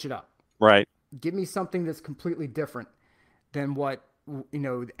time to switch it up. Right. Give me something that's completely different than what,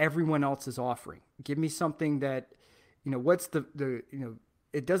 everyone else is offering. Give me something that, what's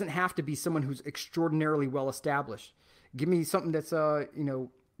it doesn't have to be someone who's extraordinarily well established. Give me something that's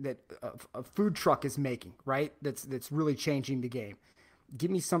that a food truck is making, right? That's really changing the game.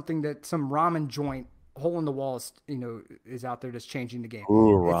 Give me something that some ramen joint, hole in the wall, is out there that's changing the game.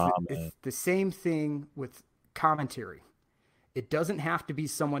 Ooh, ramen. It's the same thing with commentary. It doesn't have to be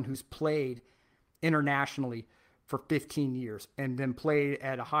someone who's played internationally for 15 years and then played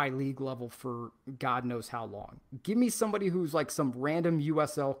at a high league level for God knows how long. Give me somebody who's like some random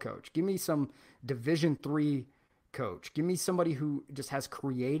USL coach. Give me some Division III coach. Give me somebody who just has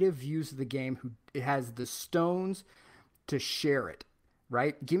creative views of the game, who has the stones to share it,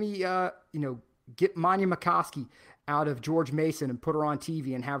 right? Give me, get Manya McCoskey out of George Mason and put her on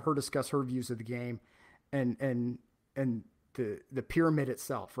TV and have her discuss her views of the game and the pyramid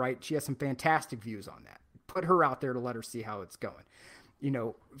itself, right? She has some fantastic views on that. Put her out there to let her see how it's going.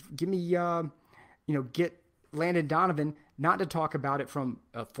 Give me, get Landon Donovan, not to talk about it from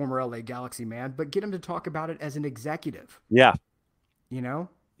a former LA Galaxy man, but get him to talk about it as an executive. Yeah.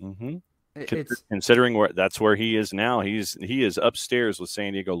 It's considering where he is now. He is upstairs with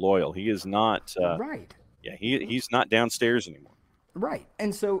San Diego Loyal. He is not right. Yeah, he's not downstairs anymore. Right.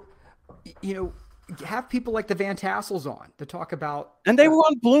 And so, have people like the Van Tassels on to talk about. And they were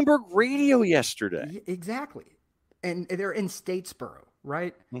on Bloomberg Radio yesterday. Exactly. And they're in Statesboro,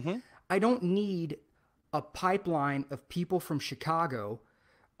 right? Mm-hmm. I don't need a pipeline of people from Chicago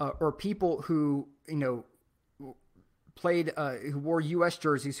or people who, played, who wore U.S.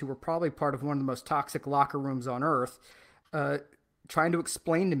 jerseys, who were probably part of one of the most toxic locker rooms on earth, trying to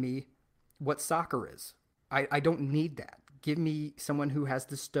explain to me what soccer is. I don't need that. Give me someone who has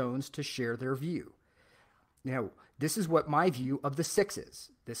the stones to share their view. This is what my view of the 6 is.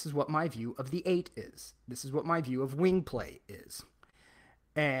 This is what my view of the 8 is. This is what my view of wing play is.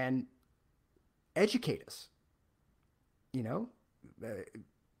 And educate us.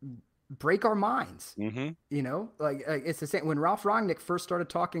 Break our minds. Mm-hmm. Like it's the same. When Ralph Rangnick first started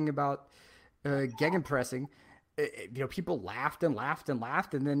talking about gegenpressing, people laughed and laughed and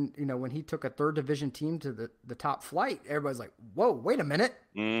laughed. And then, when he took a 3rd division team to the top flight, everybody's like, whoa, wait a minute.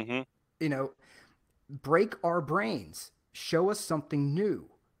 Mm-hmm. Break our brains. Show us something new.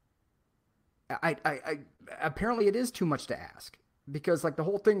 I apparently it is too much to ask, because like the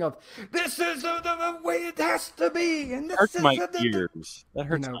whole thing of this is the way it has to be. And this hurts is my ears. That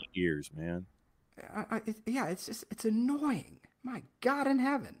hurts my ears, man. It's annoying. My God in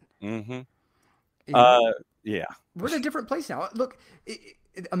heaven. Mm-hmm. Yeah. We're in a different place now. Look,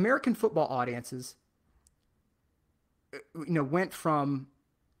 American football audiences, went from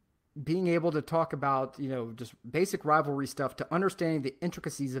being able to talk about, just basic rivalry stuff to understanding the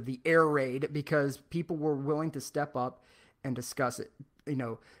intricacies of the air raid because people were willing to step up and discuss it.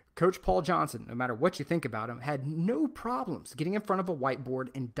 Coach Paul Johnson, no matter what you think about him, had no problems getting in front of a whiteboard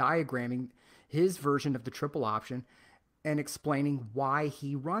and diagramming his version of the triple option and explaining why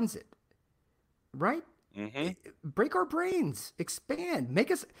he runs it. Right? Mm-hmm. Break our brains, expand,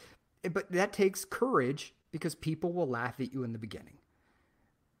 make us. But that takes courage, because people will laugh at you in the beginning.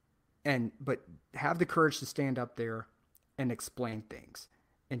 But have the courage to stand up there and explain things.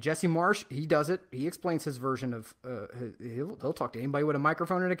 And Jesse Marsh, he does it. He explains his version of. He'll talk to anybody with a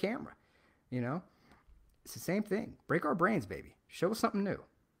microphone and a camera. It's the same thing. Break our brains, baby. Show us something new.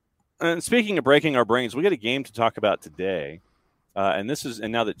 And speaking of breaking our brains, we got a game to talk about today. And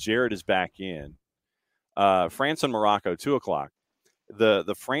now that Jarrett is back in, France and Morocco, 2:00.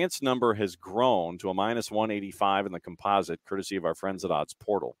 The France number has grown to a -185 in the composite, courtesy of our friends at Odds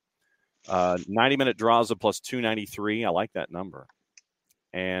Portal. 90-minute draws of +293. I like that number.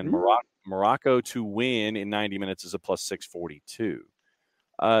 And Morocco to win in 90 minutes is a +642.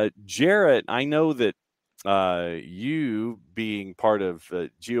 Jarrett, I know that you being part of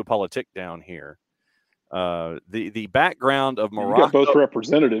geopolitics down here, the background of Morocco. You got both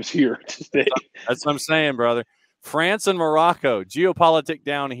representatives here today. That's what I'm saying, brother. France and Morocco, geopolitics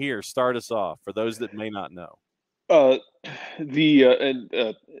down here. Start us off for those that may not know.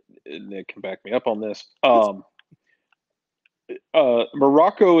 Nick can back me up on this.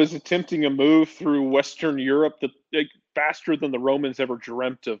 Morocco is attempting a move through Western Europe faster than the Romans ever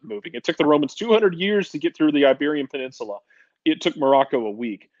dreamt of moving. It took the Romans 200 years to get through the Iberian Peninsula. It took Morocco a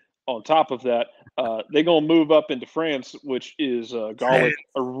week. On top of that, they're going to move up into France, which is Gallic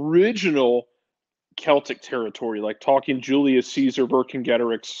original Celtic territory, like talking Julius Caesar,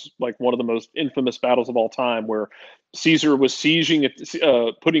 Vercingetorix, like one of the most infamous battles of all time, where Caesar was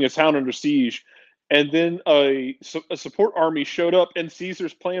putting his town under siege. And then a support army showed up, and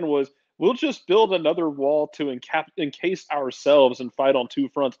Caesar's plan was, we'll just build another wall to encase ourselves and fight on 2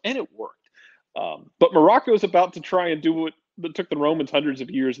 fronts. And it worked. But Morocco is about to try and do what took the Romans hundreds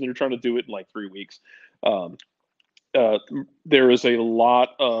of years, and they're trying to do it in like 3 weeks. There is a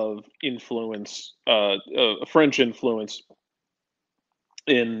lot of influence, French influence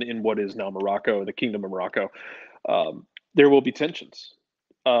in what is now Morocco, the Kingdom of Morocco. There will be tensions.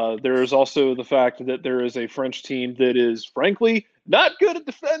 There is also the fact that there is a French team that is, frankly, not good at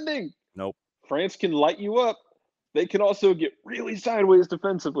defending. Nope. France can light you up. They can also get really sideways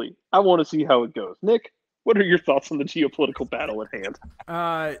defensively. I want to see how it goes. Nick, what are your thoughts on the geopolitical battle at hand?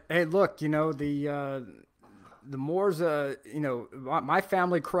 Hey, look, the Moors, my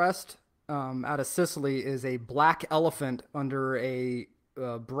family crest out of Sicily is a black elephant under a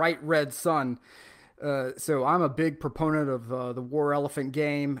bright red sun. So I'm a big proponent of the war elephant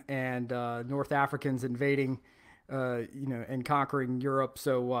game and North Africans invading, and conquering Europe.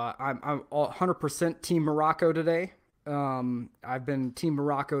 So I'm 100% Team Morocco today. I've been Team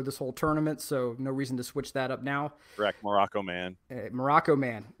Morocco this whole tournament, so no reason to switch that up now. Correct, Morocco man. Morocco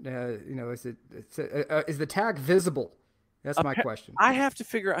man. Is the tag visible That's my question. I have to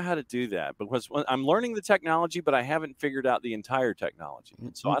figure out how to do that because I'm learning the technology, but I haven't figured out the entire technology.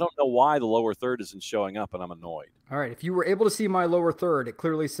 And so I don't know why the lower third isn't showing up, and I'm annoyed. All right. If you were able to see my lower third, it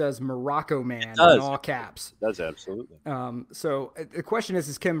clearly says Morocco Man in all caps. It does, absolutely. So the question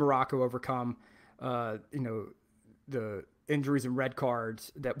is can Morocco overcome, the injuries and red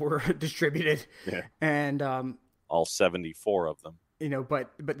cards that were distributed? Yeah. And all 74 of them.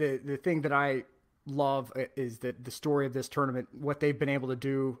 But the thing that I love is that the story of this tournament, what they've been able to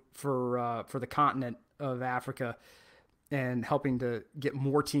do for the continent of Africa and helping to get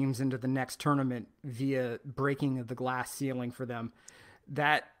more teams into the next tournament via breaking of the glass ceiling for them.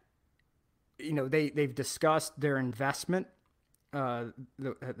 That, they've discussed their investment, how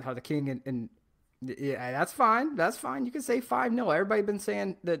the king and yeah, that's fine. That's fine. You can say 5-0. Everybody's been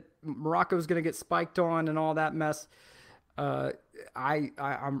saying that Morocco's going to get spiked on and all that mess.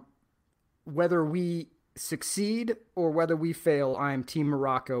 I'm whether we succeed or whether we fail, I am Team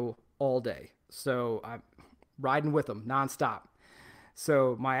Morocco all day. So I'm riding with them nonstop.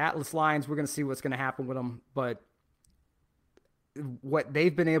 So my Atlas Lions, we're going to see what's going to happen with them. But what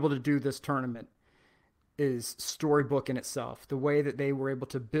they've been able to do this tournament is storybook in itself. The way that they were able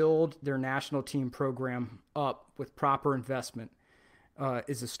to build their national team program up with proper investment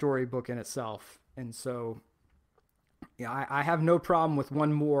is a storybook in itself. And so, yeah, I have no problem with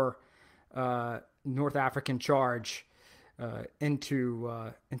one more North African charge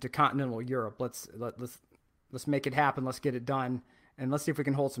into continental Europe. Let's make it happen. Let's get it done, and let's see if we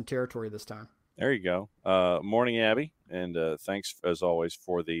can hold some territory this time. There you go. Morning, Abby, and thanks as always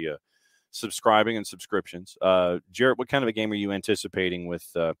for the subscribing and subscriptions. Jarrett, what kind of a game are you anticipating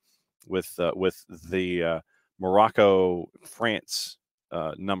with the Morocco France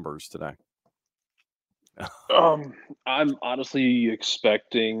numbers today? I'm honestly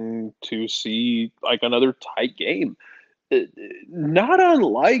expecting to see like another tight game, not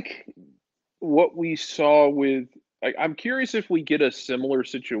unlike what we saw with. I'm curious if we get a similar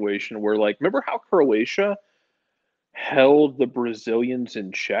situation where, like, remember how Croatia held the Brazilians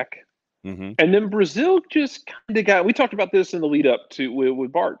in check, and then Brazil just kind of got. We talked about this in the lead up to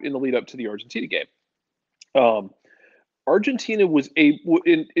with Bart in the lead up to the Argentina game. Argentina was it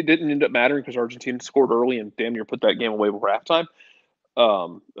didn't end up mattering because Argentina scored early and damn near put that game away before halftime.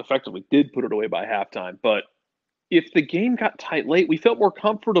 Effectively did put it away by halftime. But if the game got tight late, we felt more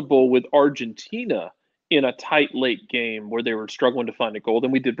comfortable with Argentina in a tight late game where they were struggling to find a goal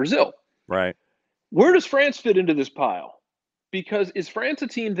than we did Brazil. Right. Where does France fit into this pile? Because is France a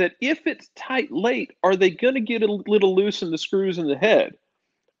team that if it's tight late, are they going to get a little loose in the screws in the head?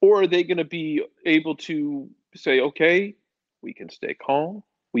 Or are they going to be able to say, okay, we can stay calm.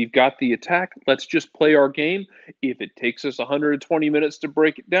 We've got the attack. Let's just play our game. If it takes us 120 minutes to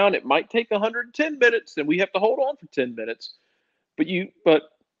break it down, it might take 110 minutes, and we have to hold on for 10 minutes. But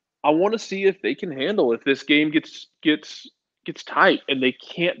I want to see if they can handle if this game gets tight and they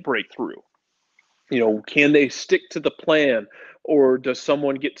can't break through. Can they stick to the plan, or does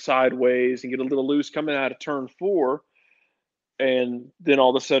someone get sideways and get a little loose coming out of turn 4? And then all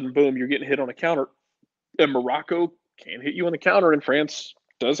of a sudden, boom, you're getting hit on a counter. And Morocco can hit you on the counter, and France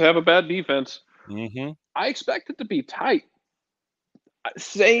does have a bad defense. Mm-hmm. I expect it to be tight.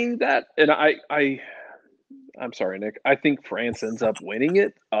 Saying that, and I'm sorry, Nick, I think France ends up winning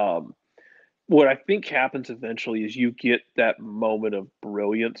it. What I think happens eventually is you get that moment of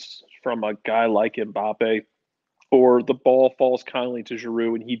brilliance from a guy like Mbappe, or the ball falls kindly to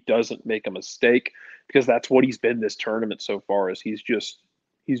Giroud and he doesn't make a mistake, because that's what he's been this tournament so far. Is he's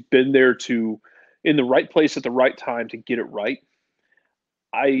been there in the right place at the right time to get it right.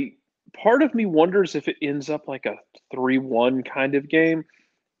 Part of me wonders if it ends up like a 3-1 kind of game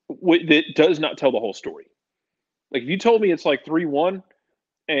that does not tell the whole story. Like if you told me it's like 3-1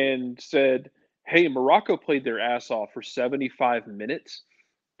 and said, hey, Morocco played their ass off for 75 minutes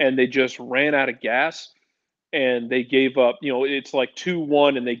and they just ran out of gas and they gave up, it's like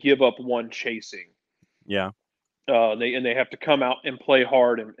 2-1 and they give up one chasing. Yeah. They have to come out and play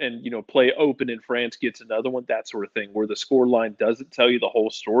hard and play open, and France gets another one, that sort of thing, where the score line doesn't tell you the whole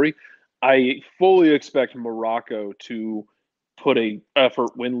story. I fully expect Morocco to put a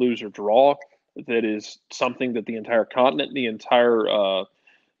effort, win, lose, or draw, that is something that the entire continent, the entire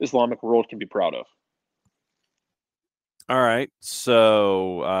Islamic world can be proud of. All right.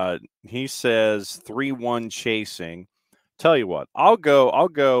 So he says 3-1 chasing. Tell you what, I'll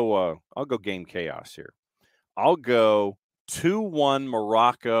go game chaos here. I'll go 2-1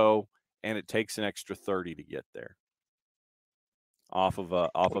 Morocco, and it takes an extra 30 to get there. Off of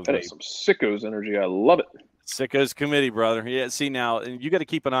some sickos energy. I love it. Sickos Committee, brother. Yeah, see now, and you got to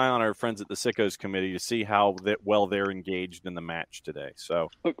keep an eye on our friends at the Sickos Committee to see how well they're engaged in the match today. So,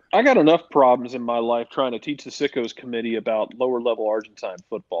 Look, I got enough problems in my life trying to teach the Sickos Committee about lower level Argentine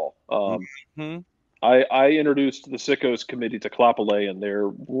football. I introduced the Sickos Committee to Clapollet and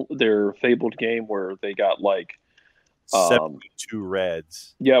their fabled game where they got like 72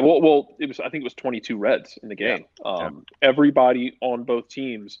 Reds. Yeah, well, I think it was 22 Reds in the game. Yeah. Everybody on both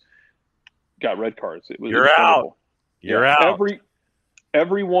teams got red cards. You're out. Wonderful. You're out.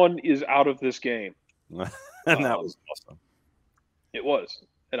 Everyone is out of this game. And that was awesome. It was.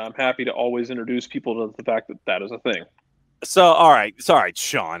 And I'm happy to always introduce people to the fact that that is a thing. So, all right,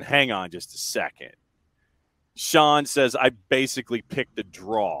 Sean, hang on just a second. Sean says, I basically picked a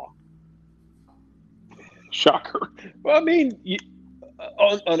draw. Shocker. Well, I mean,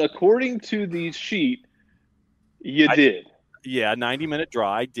 according to the sheet, you did. Yeah, 90-minute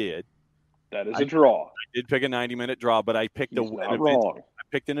draw. I did. That is a draw. I did pick a 90-minute draw, but I picked wrong. I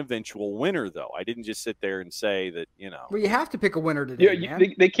picked an eventual winner, though. I didn't just sit there and say that, Well, you have to pick a winner today. Yeah,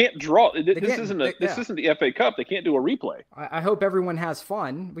 they can't draw. This isn't the FA Cup. They can't do a replay. I hope everyone has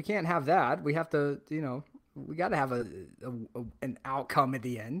fun. We can't have that. We have to, we got to have an outcome at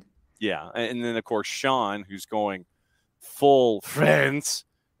the end. Yeah, and then, of course, Sean, who's going full France,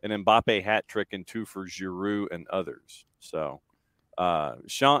 an Mbappe hat trick and 2 for Giroud and others. So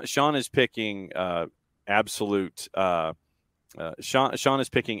Sean is picking absolute Sean is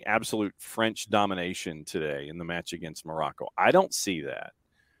picking absolute French domination today in the match against Morocco. I don't see that.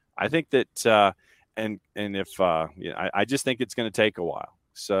 I think that I just think it's going to take a while.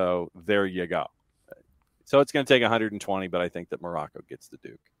 So there you go. So it's going to take 120, but I think that Morocco gets the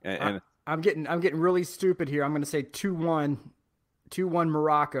Duke. And I'm getting really stupid here. I'm going to say 2-1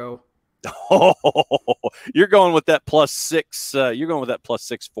 Morocco. Oh, you're going with that +6. You're going with that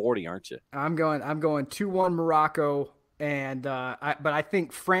 +640, aren't you? I'm going 2-1 Morocco, and but I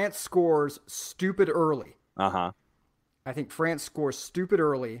think France scores stupid early. I think France scores stupid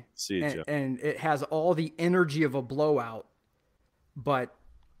early, and it has all the energy of a blowout, but.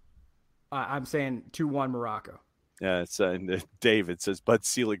 I'm saying 2-1 Morocco. Yeah, it's David says Bud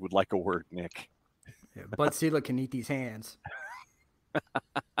Selig would like a word, Nick. Yeah, Bud Selig can eat these hands.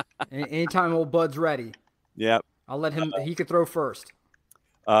 Anytime old Bud's ready. Yep. I'll let him. He could throw first.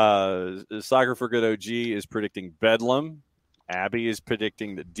 Soccer for Good OG is predicting Bedlam. Abby is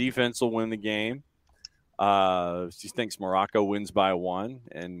predicting the defense will win the game. She thinks Morocco wins by 1,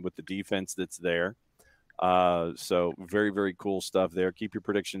 and with the defense that's there. So very, very cool stuff there. Keep your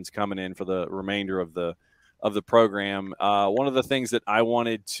predictions coming in for the remainder of the program. One of the things that I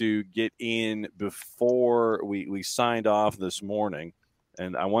wanted to get in before we signed off this morning,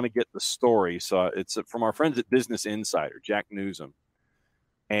 and I want to get the story. So it's from our friends at Business Insider, Jack Newsom.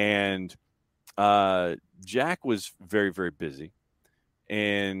 And Jack was very, very busy.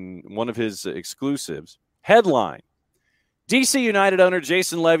 And one of his exclusives, headline, DC United owner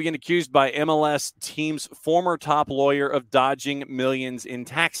Jason Levian accused by MLS team's former top lawyer of dodging millions in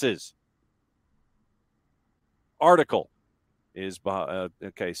taxes. Is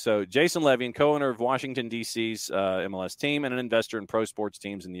okay. So Jason Levian, co-owner of Washington DC's MLS team and an investor in pro sports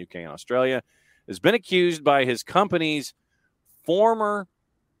teams in the UK and Australia, has been accused by his company's former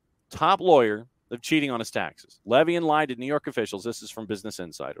top lawyer of cheating on his taxes. Levian lied to New York officials. This is from Business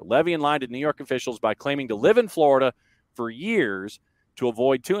Insider. Levian lied to New York officials by claiming to live in Florida for years to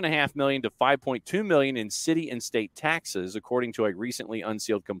avoid $2.5 million to $5.2 million in city and state taxes, according to a recently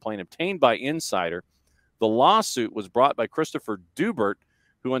unsealed complaint obtained by Insider. The lawsuit was brought by Christopher Dubert,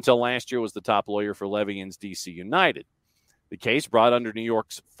 who until last year was the top lawyer for Levian's DC United. The case, brought under New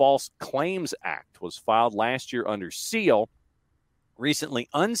York's False Claims Act, was filed last year under seal, recently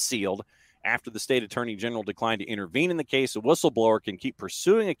unsealed after the state attorney general declined to intervene in the case. A whistleblower can keep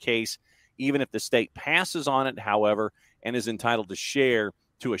pursuing a case even if the state passes on it, however, and is entitled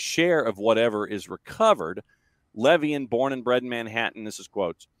to a share of whatever is recovered. Levian, born and bred in Manhattan, this is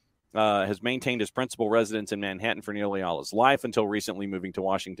quotes, has maintained his principal residence in Manhattan for nearly all his life until recently moving to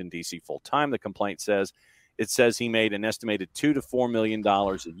Washington, D.C. full-time. The complaint says he made an estimated $2 to $4 million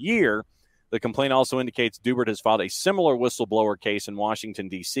a year. The complaint also indicates Dubert has filed a similar whistleblower case in Washington,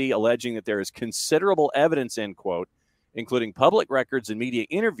 D.C., alleging that there is considerable evidence, end quote, including public records and media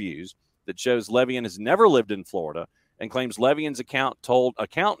interviews, that shows Levian has never lived in Florida, and claims Levian's accountant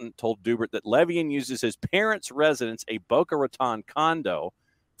told Dubert that Levian uses his parents' residence, a Boca Raton condo,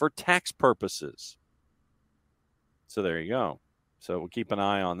 for tax purposes. So there you go. So we'll keep an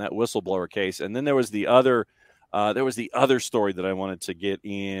eye on that whistleblower case. And then there was the other story that I wanted to get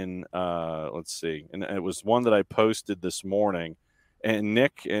in. Let's see. And it was one that I posted this morning. And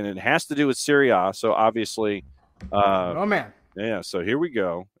Nick, and it has to do with Serie A. So obviously, oh man, yeah. So here we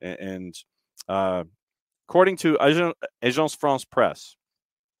go. And according to Agence France Presse,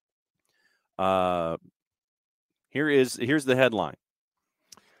 here's the headline.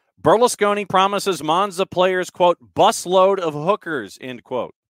 Berlusconi promises Monza players, quote, busload of hookers, end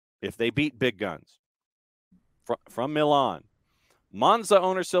quote, if they beat big guns. From Milan. Monza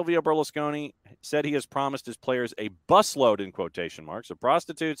owner Silvio Berlusconi said he has promised his players a busload, in quotation marks, of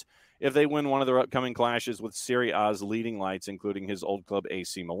prostitutes if they win one of their upcoming clashes with Serie A's leading lights, including his old club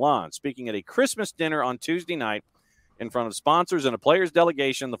AC Milan. Speaking at a Christmas dinner on Tuesday night in front of sponsors and a players'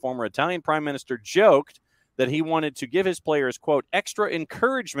 delegation, the former Italian prime minister joked that he wanted to give his players, quote, extra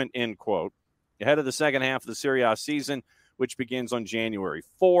encouragement, end quote, ahead of the second half of the Serie A season, which begins on January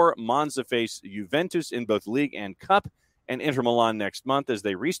 4. Monza face Juventus in both league and cup, and Inter Milan next month as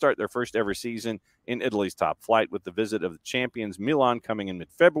they restart their first ever season in Italy's top flight, with the visit of the champions Milan coming in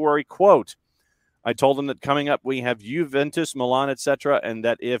mid-February. Quote, I told them that coming up we have Juventus, Milan, etc., and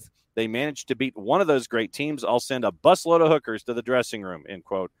that if they manage to beat one of those great teams, I'll send a busload of hookers to the dressing room, end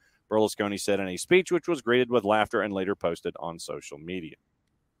quote, Berlusconi said in a speech which was greeted with laughter and later posted on social media.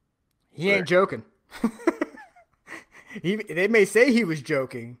 He ain't joking. They may say he was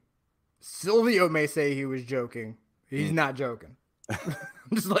joking. Silvio may say he was joking. He's not joking. I'm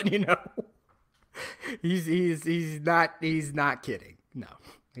just letting you know. He's not kidding. No,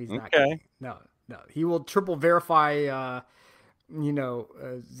 he's not kidding. No. He will triple verify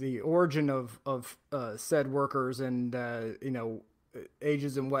the origin of said workers and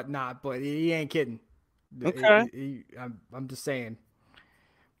ages and whatnot, but he ain't kidding. Okay. I'm just saying.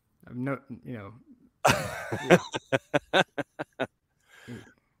 He's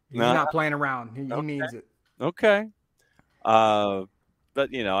not playing around. He means it. Okay. But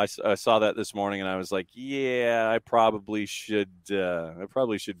I saw that this morning and I was like, yeah, I probably should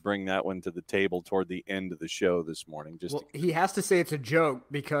bring that one to the table toward the end of the show this morning. He has to say it's a joke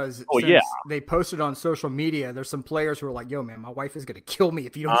because they posted on social media, there's some players who are like, yo man, my wife is gonna kill me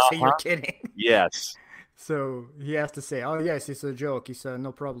if you don't say you're kidding. Yes. So he has to say, oh yes, it's a joke. He said,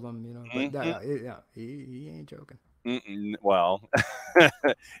 no problem, but he ain't joking. Well,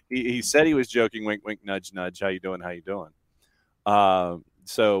 he said he was joking. Wink, wink, nudge, nudge. How you doing?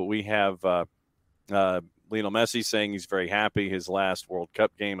 So we have Lionel Messi saying he's very happy. His last World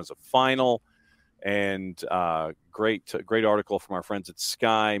Cup game is a final, and great article from our friends at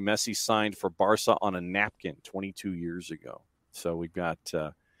Sky. Messi signed for Barca on a napkin 22 years ago. So we've got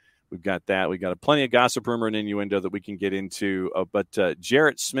that. We got plenty of gossip, rumor, and innuendo that we can get into. But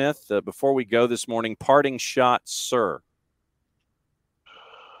Jarrett Smith, before we go this morning, parting shot, sir.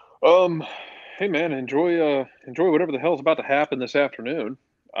 Hey man, enjoy whatever the hell's about to happen this afternoon.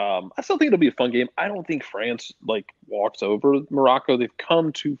 I still think it'll be a fun game. I don't think France walks over Morocco. They've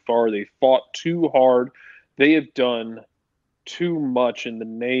come too far. They fought too hard. They have done too much in the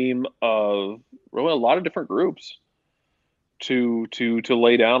name of really a lot of different groups to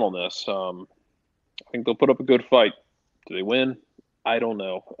lay down on this. I think they'll put up a good fight. Do they win? I don't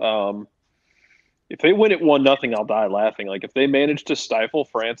know. If they win it 1-0, I'll die laughing. If they manage to stifle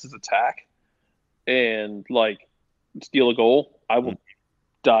France's attack and steal a goal, I will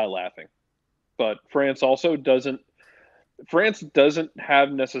die laughing. But France doesn't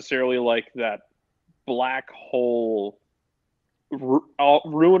have necessarily that black hole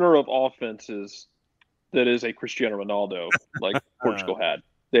ruiner of offenses that is a Cristiano Ronaldo like Portugal had.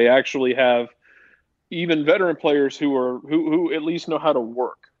 They actually have even veteran players who at least know how to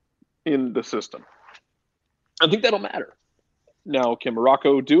work in the system. I think that'll matter. Now, can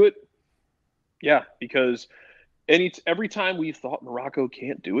Morocco do it? Yeah, because every time we've thought Morocco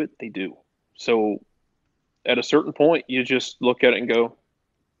can't do it, they do. So at a certain point, you just look at it and go,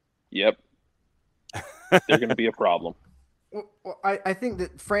 yep, they're going to be a problem. Well, I think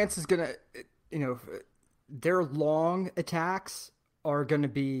that France is going to, their long attacks are going to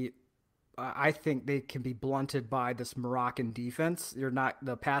be, I think they can be blunted by this Moroccan defense.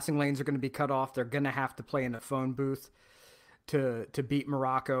 The passing lanes are going to be cut off. They're going to have to play in a phone booth to beat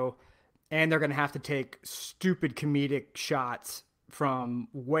Morocco. And they're going to have to take stupid comedic shots from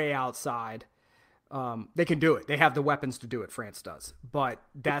way outside. They can do it. They have the weapons to do it. France does. But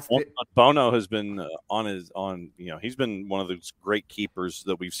Bono has been he's been one of those great keepers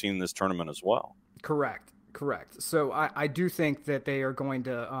that we've seen in this tournament as well. Correct. So I do think that they are going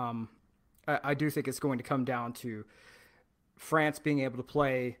to I do think it's going to come down to France being able to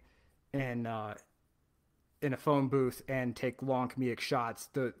play in a phone booth and take long comedic shots.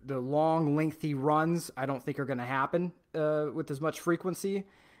 The long, lengthy runs I don't think are going to happen with as much frequency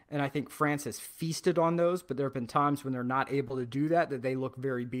And I think France has feasted on those, but there have been times when they're not able to do that they look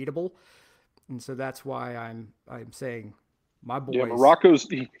very beatable. And so that's why I'm saying my boys. Yeah, Morocco's.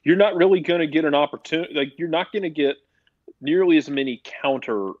 You're not really going to get an opportunity. Like, you're not going to get nearly as many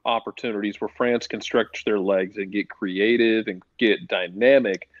counter opportunities where France can stretch their legs and get creative and get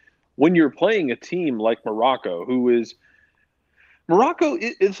dynamic when you're playing a team like Morocco,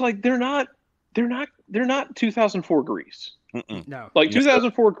 it's like they're not 2004 Greece. Mm-mm. No. Like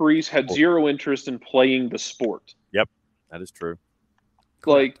 2004 Greece had zero interest in playing the sport. Yep, that is true.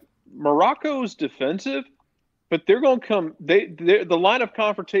 Like, Morocco's defensive, but they're going to come. The line of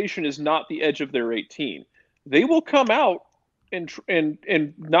confrontation is not the edge of their 18. They will come out and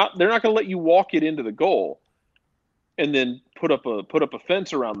not. They're not going to let you walk it into the goal, and then put up a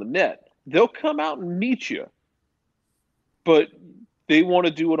fence around the net. They'll come out and meet you, but they want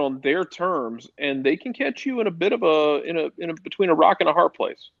to do it on their terms, and they can catch you in a bit of between a rock and a hard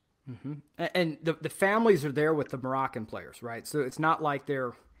place. Mm-hmm. And the families are there with the Moroccan players, right? So it's not like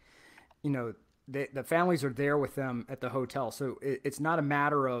they're, the families are there with them at the hotel. So it's not a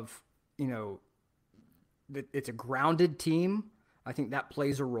matter of, it's a grounded team. I think that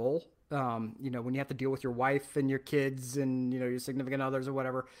plays a role. When you have to deal with your wife and your kids and, your significant others or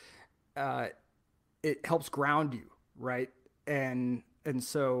whatever, it helps ground you, right? And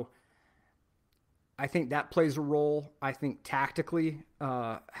so I think that plays a role. I think tactically,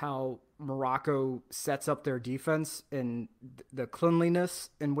 how Morocco sets up their defense and the cleanliness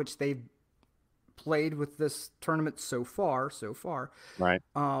in which they've played with this tournament so far. Right.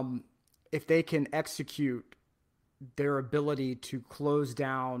 If they can execute their ability to close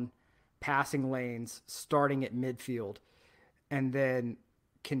down passing lanes starting at midfield and then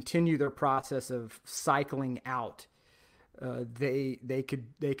continue their process of cycling out, they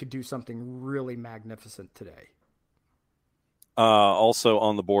could do something really magnificent today. Also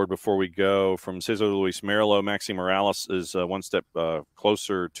on the board before we go from Cesar Luis Merlo, Maxi Morales is one step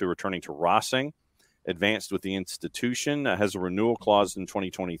closer to returning to Racing. Advanced with the institution, has a renewal clause in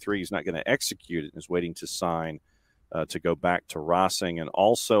 2023. He's not going to execute it and is waiting to sign to go back to Racing. And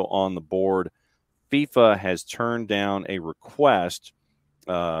also on the board, FIFA has turned down a request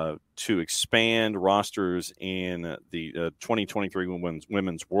to expand rosters in the 2023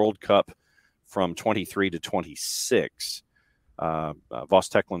 Women's World Cup from 23 to 26. Voss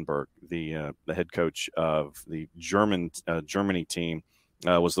Tecklenburg, the head coach of the Germany team,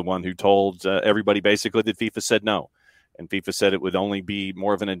 was the one who told everybody basically that FIFA said no. And FIFA said it would only be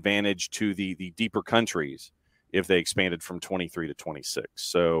more of an advantage to the deeper countries if they expanded from 23 to 26.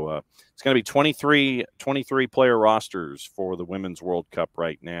 So it's going to be 23 player rosters for the Women's World Cup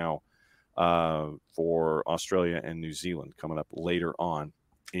right now for Australia and New Zealand coming up later on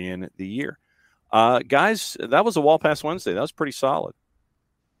in the year. Guys, that was a Wall Pass Wednesday. That was pretty solid.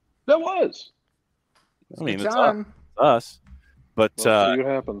 That was. I mean, it's us. But we'll see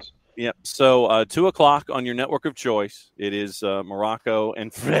what happens. Yeah. So 2:00 on your network of choice. It is Morocco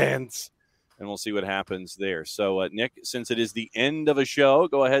and France, and we'll see what happens there. So Nick, since it is the end of a show,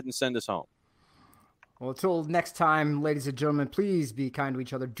 go ahead and send us home. Well, until next time, ladies and gentlemen, please be kind to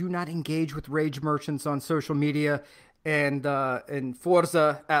each other. Do not engage with rage merchants on social media, and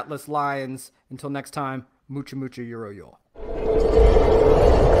Forza Atlas Lions. Until next time, mucha mucha euro y'all.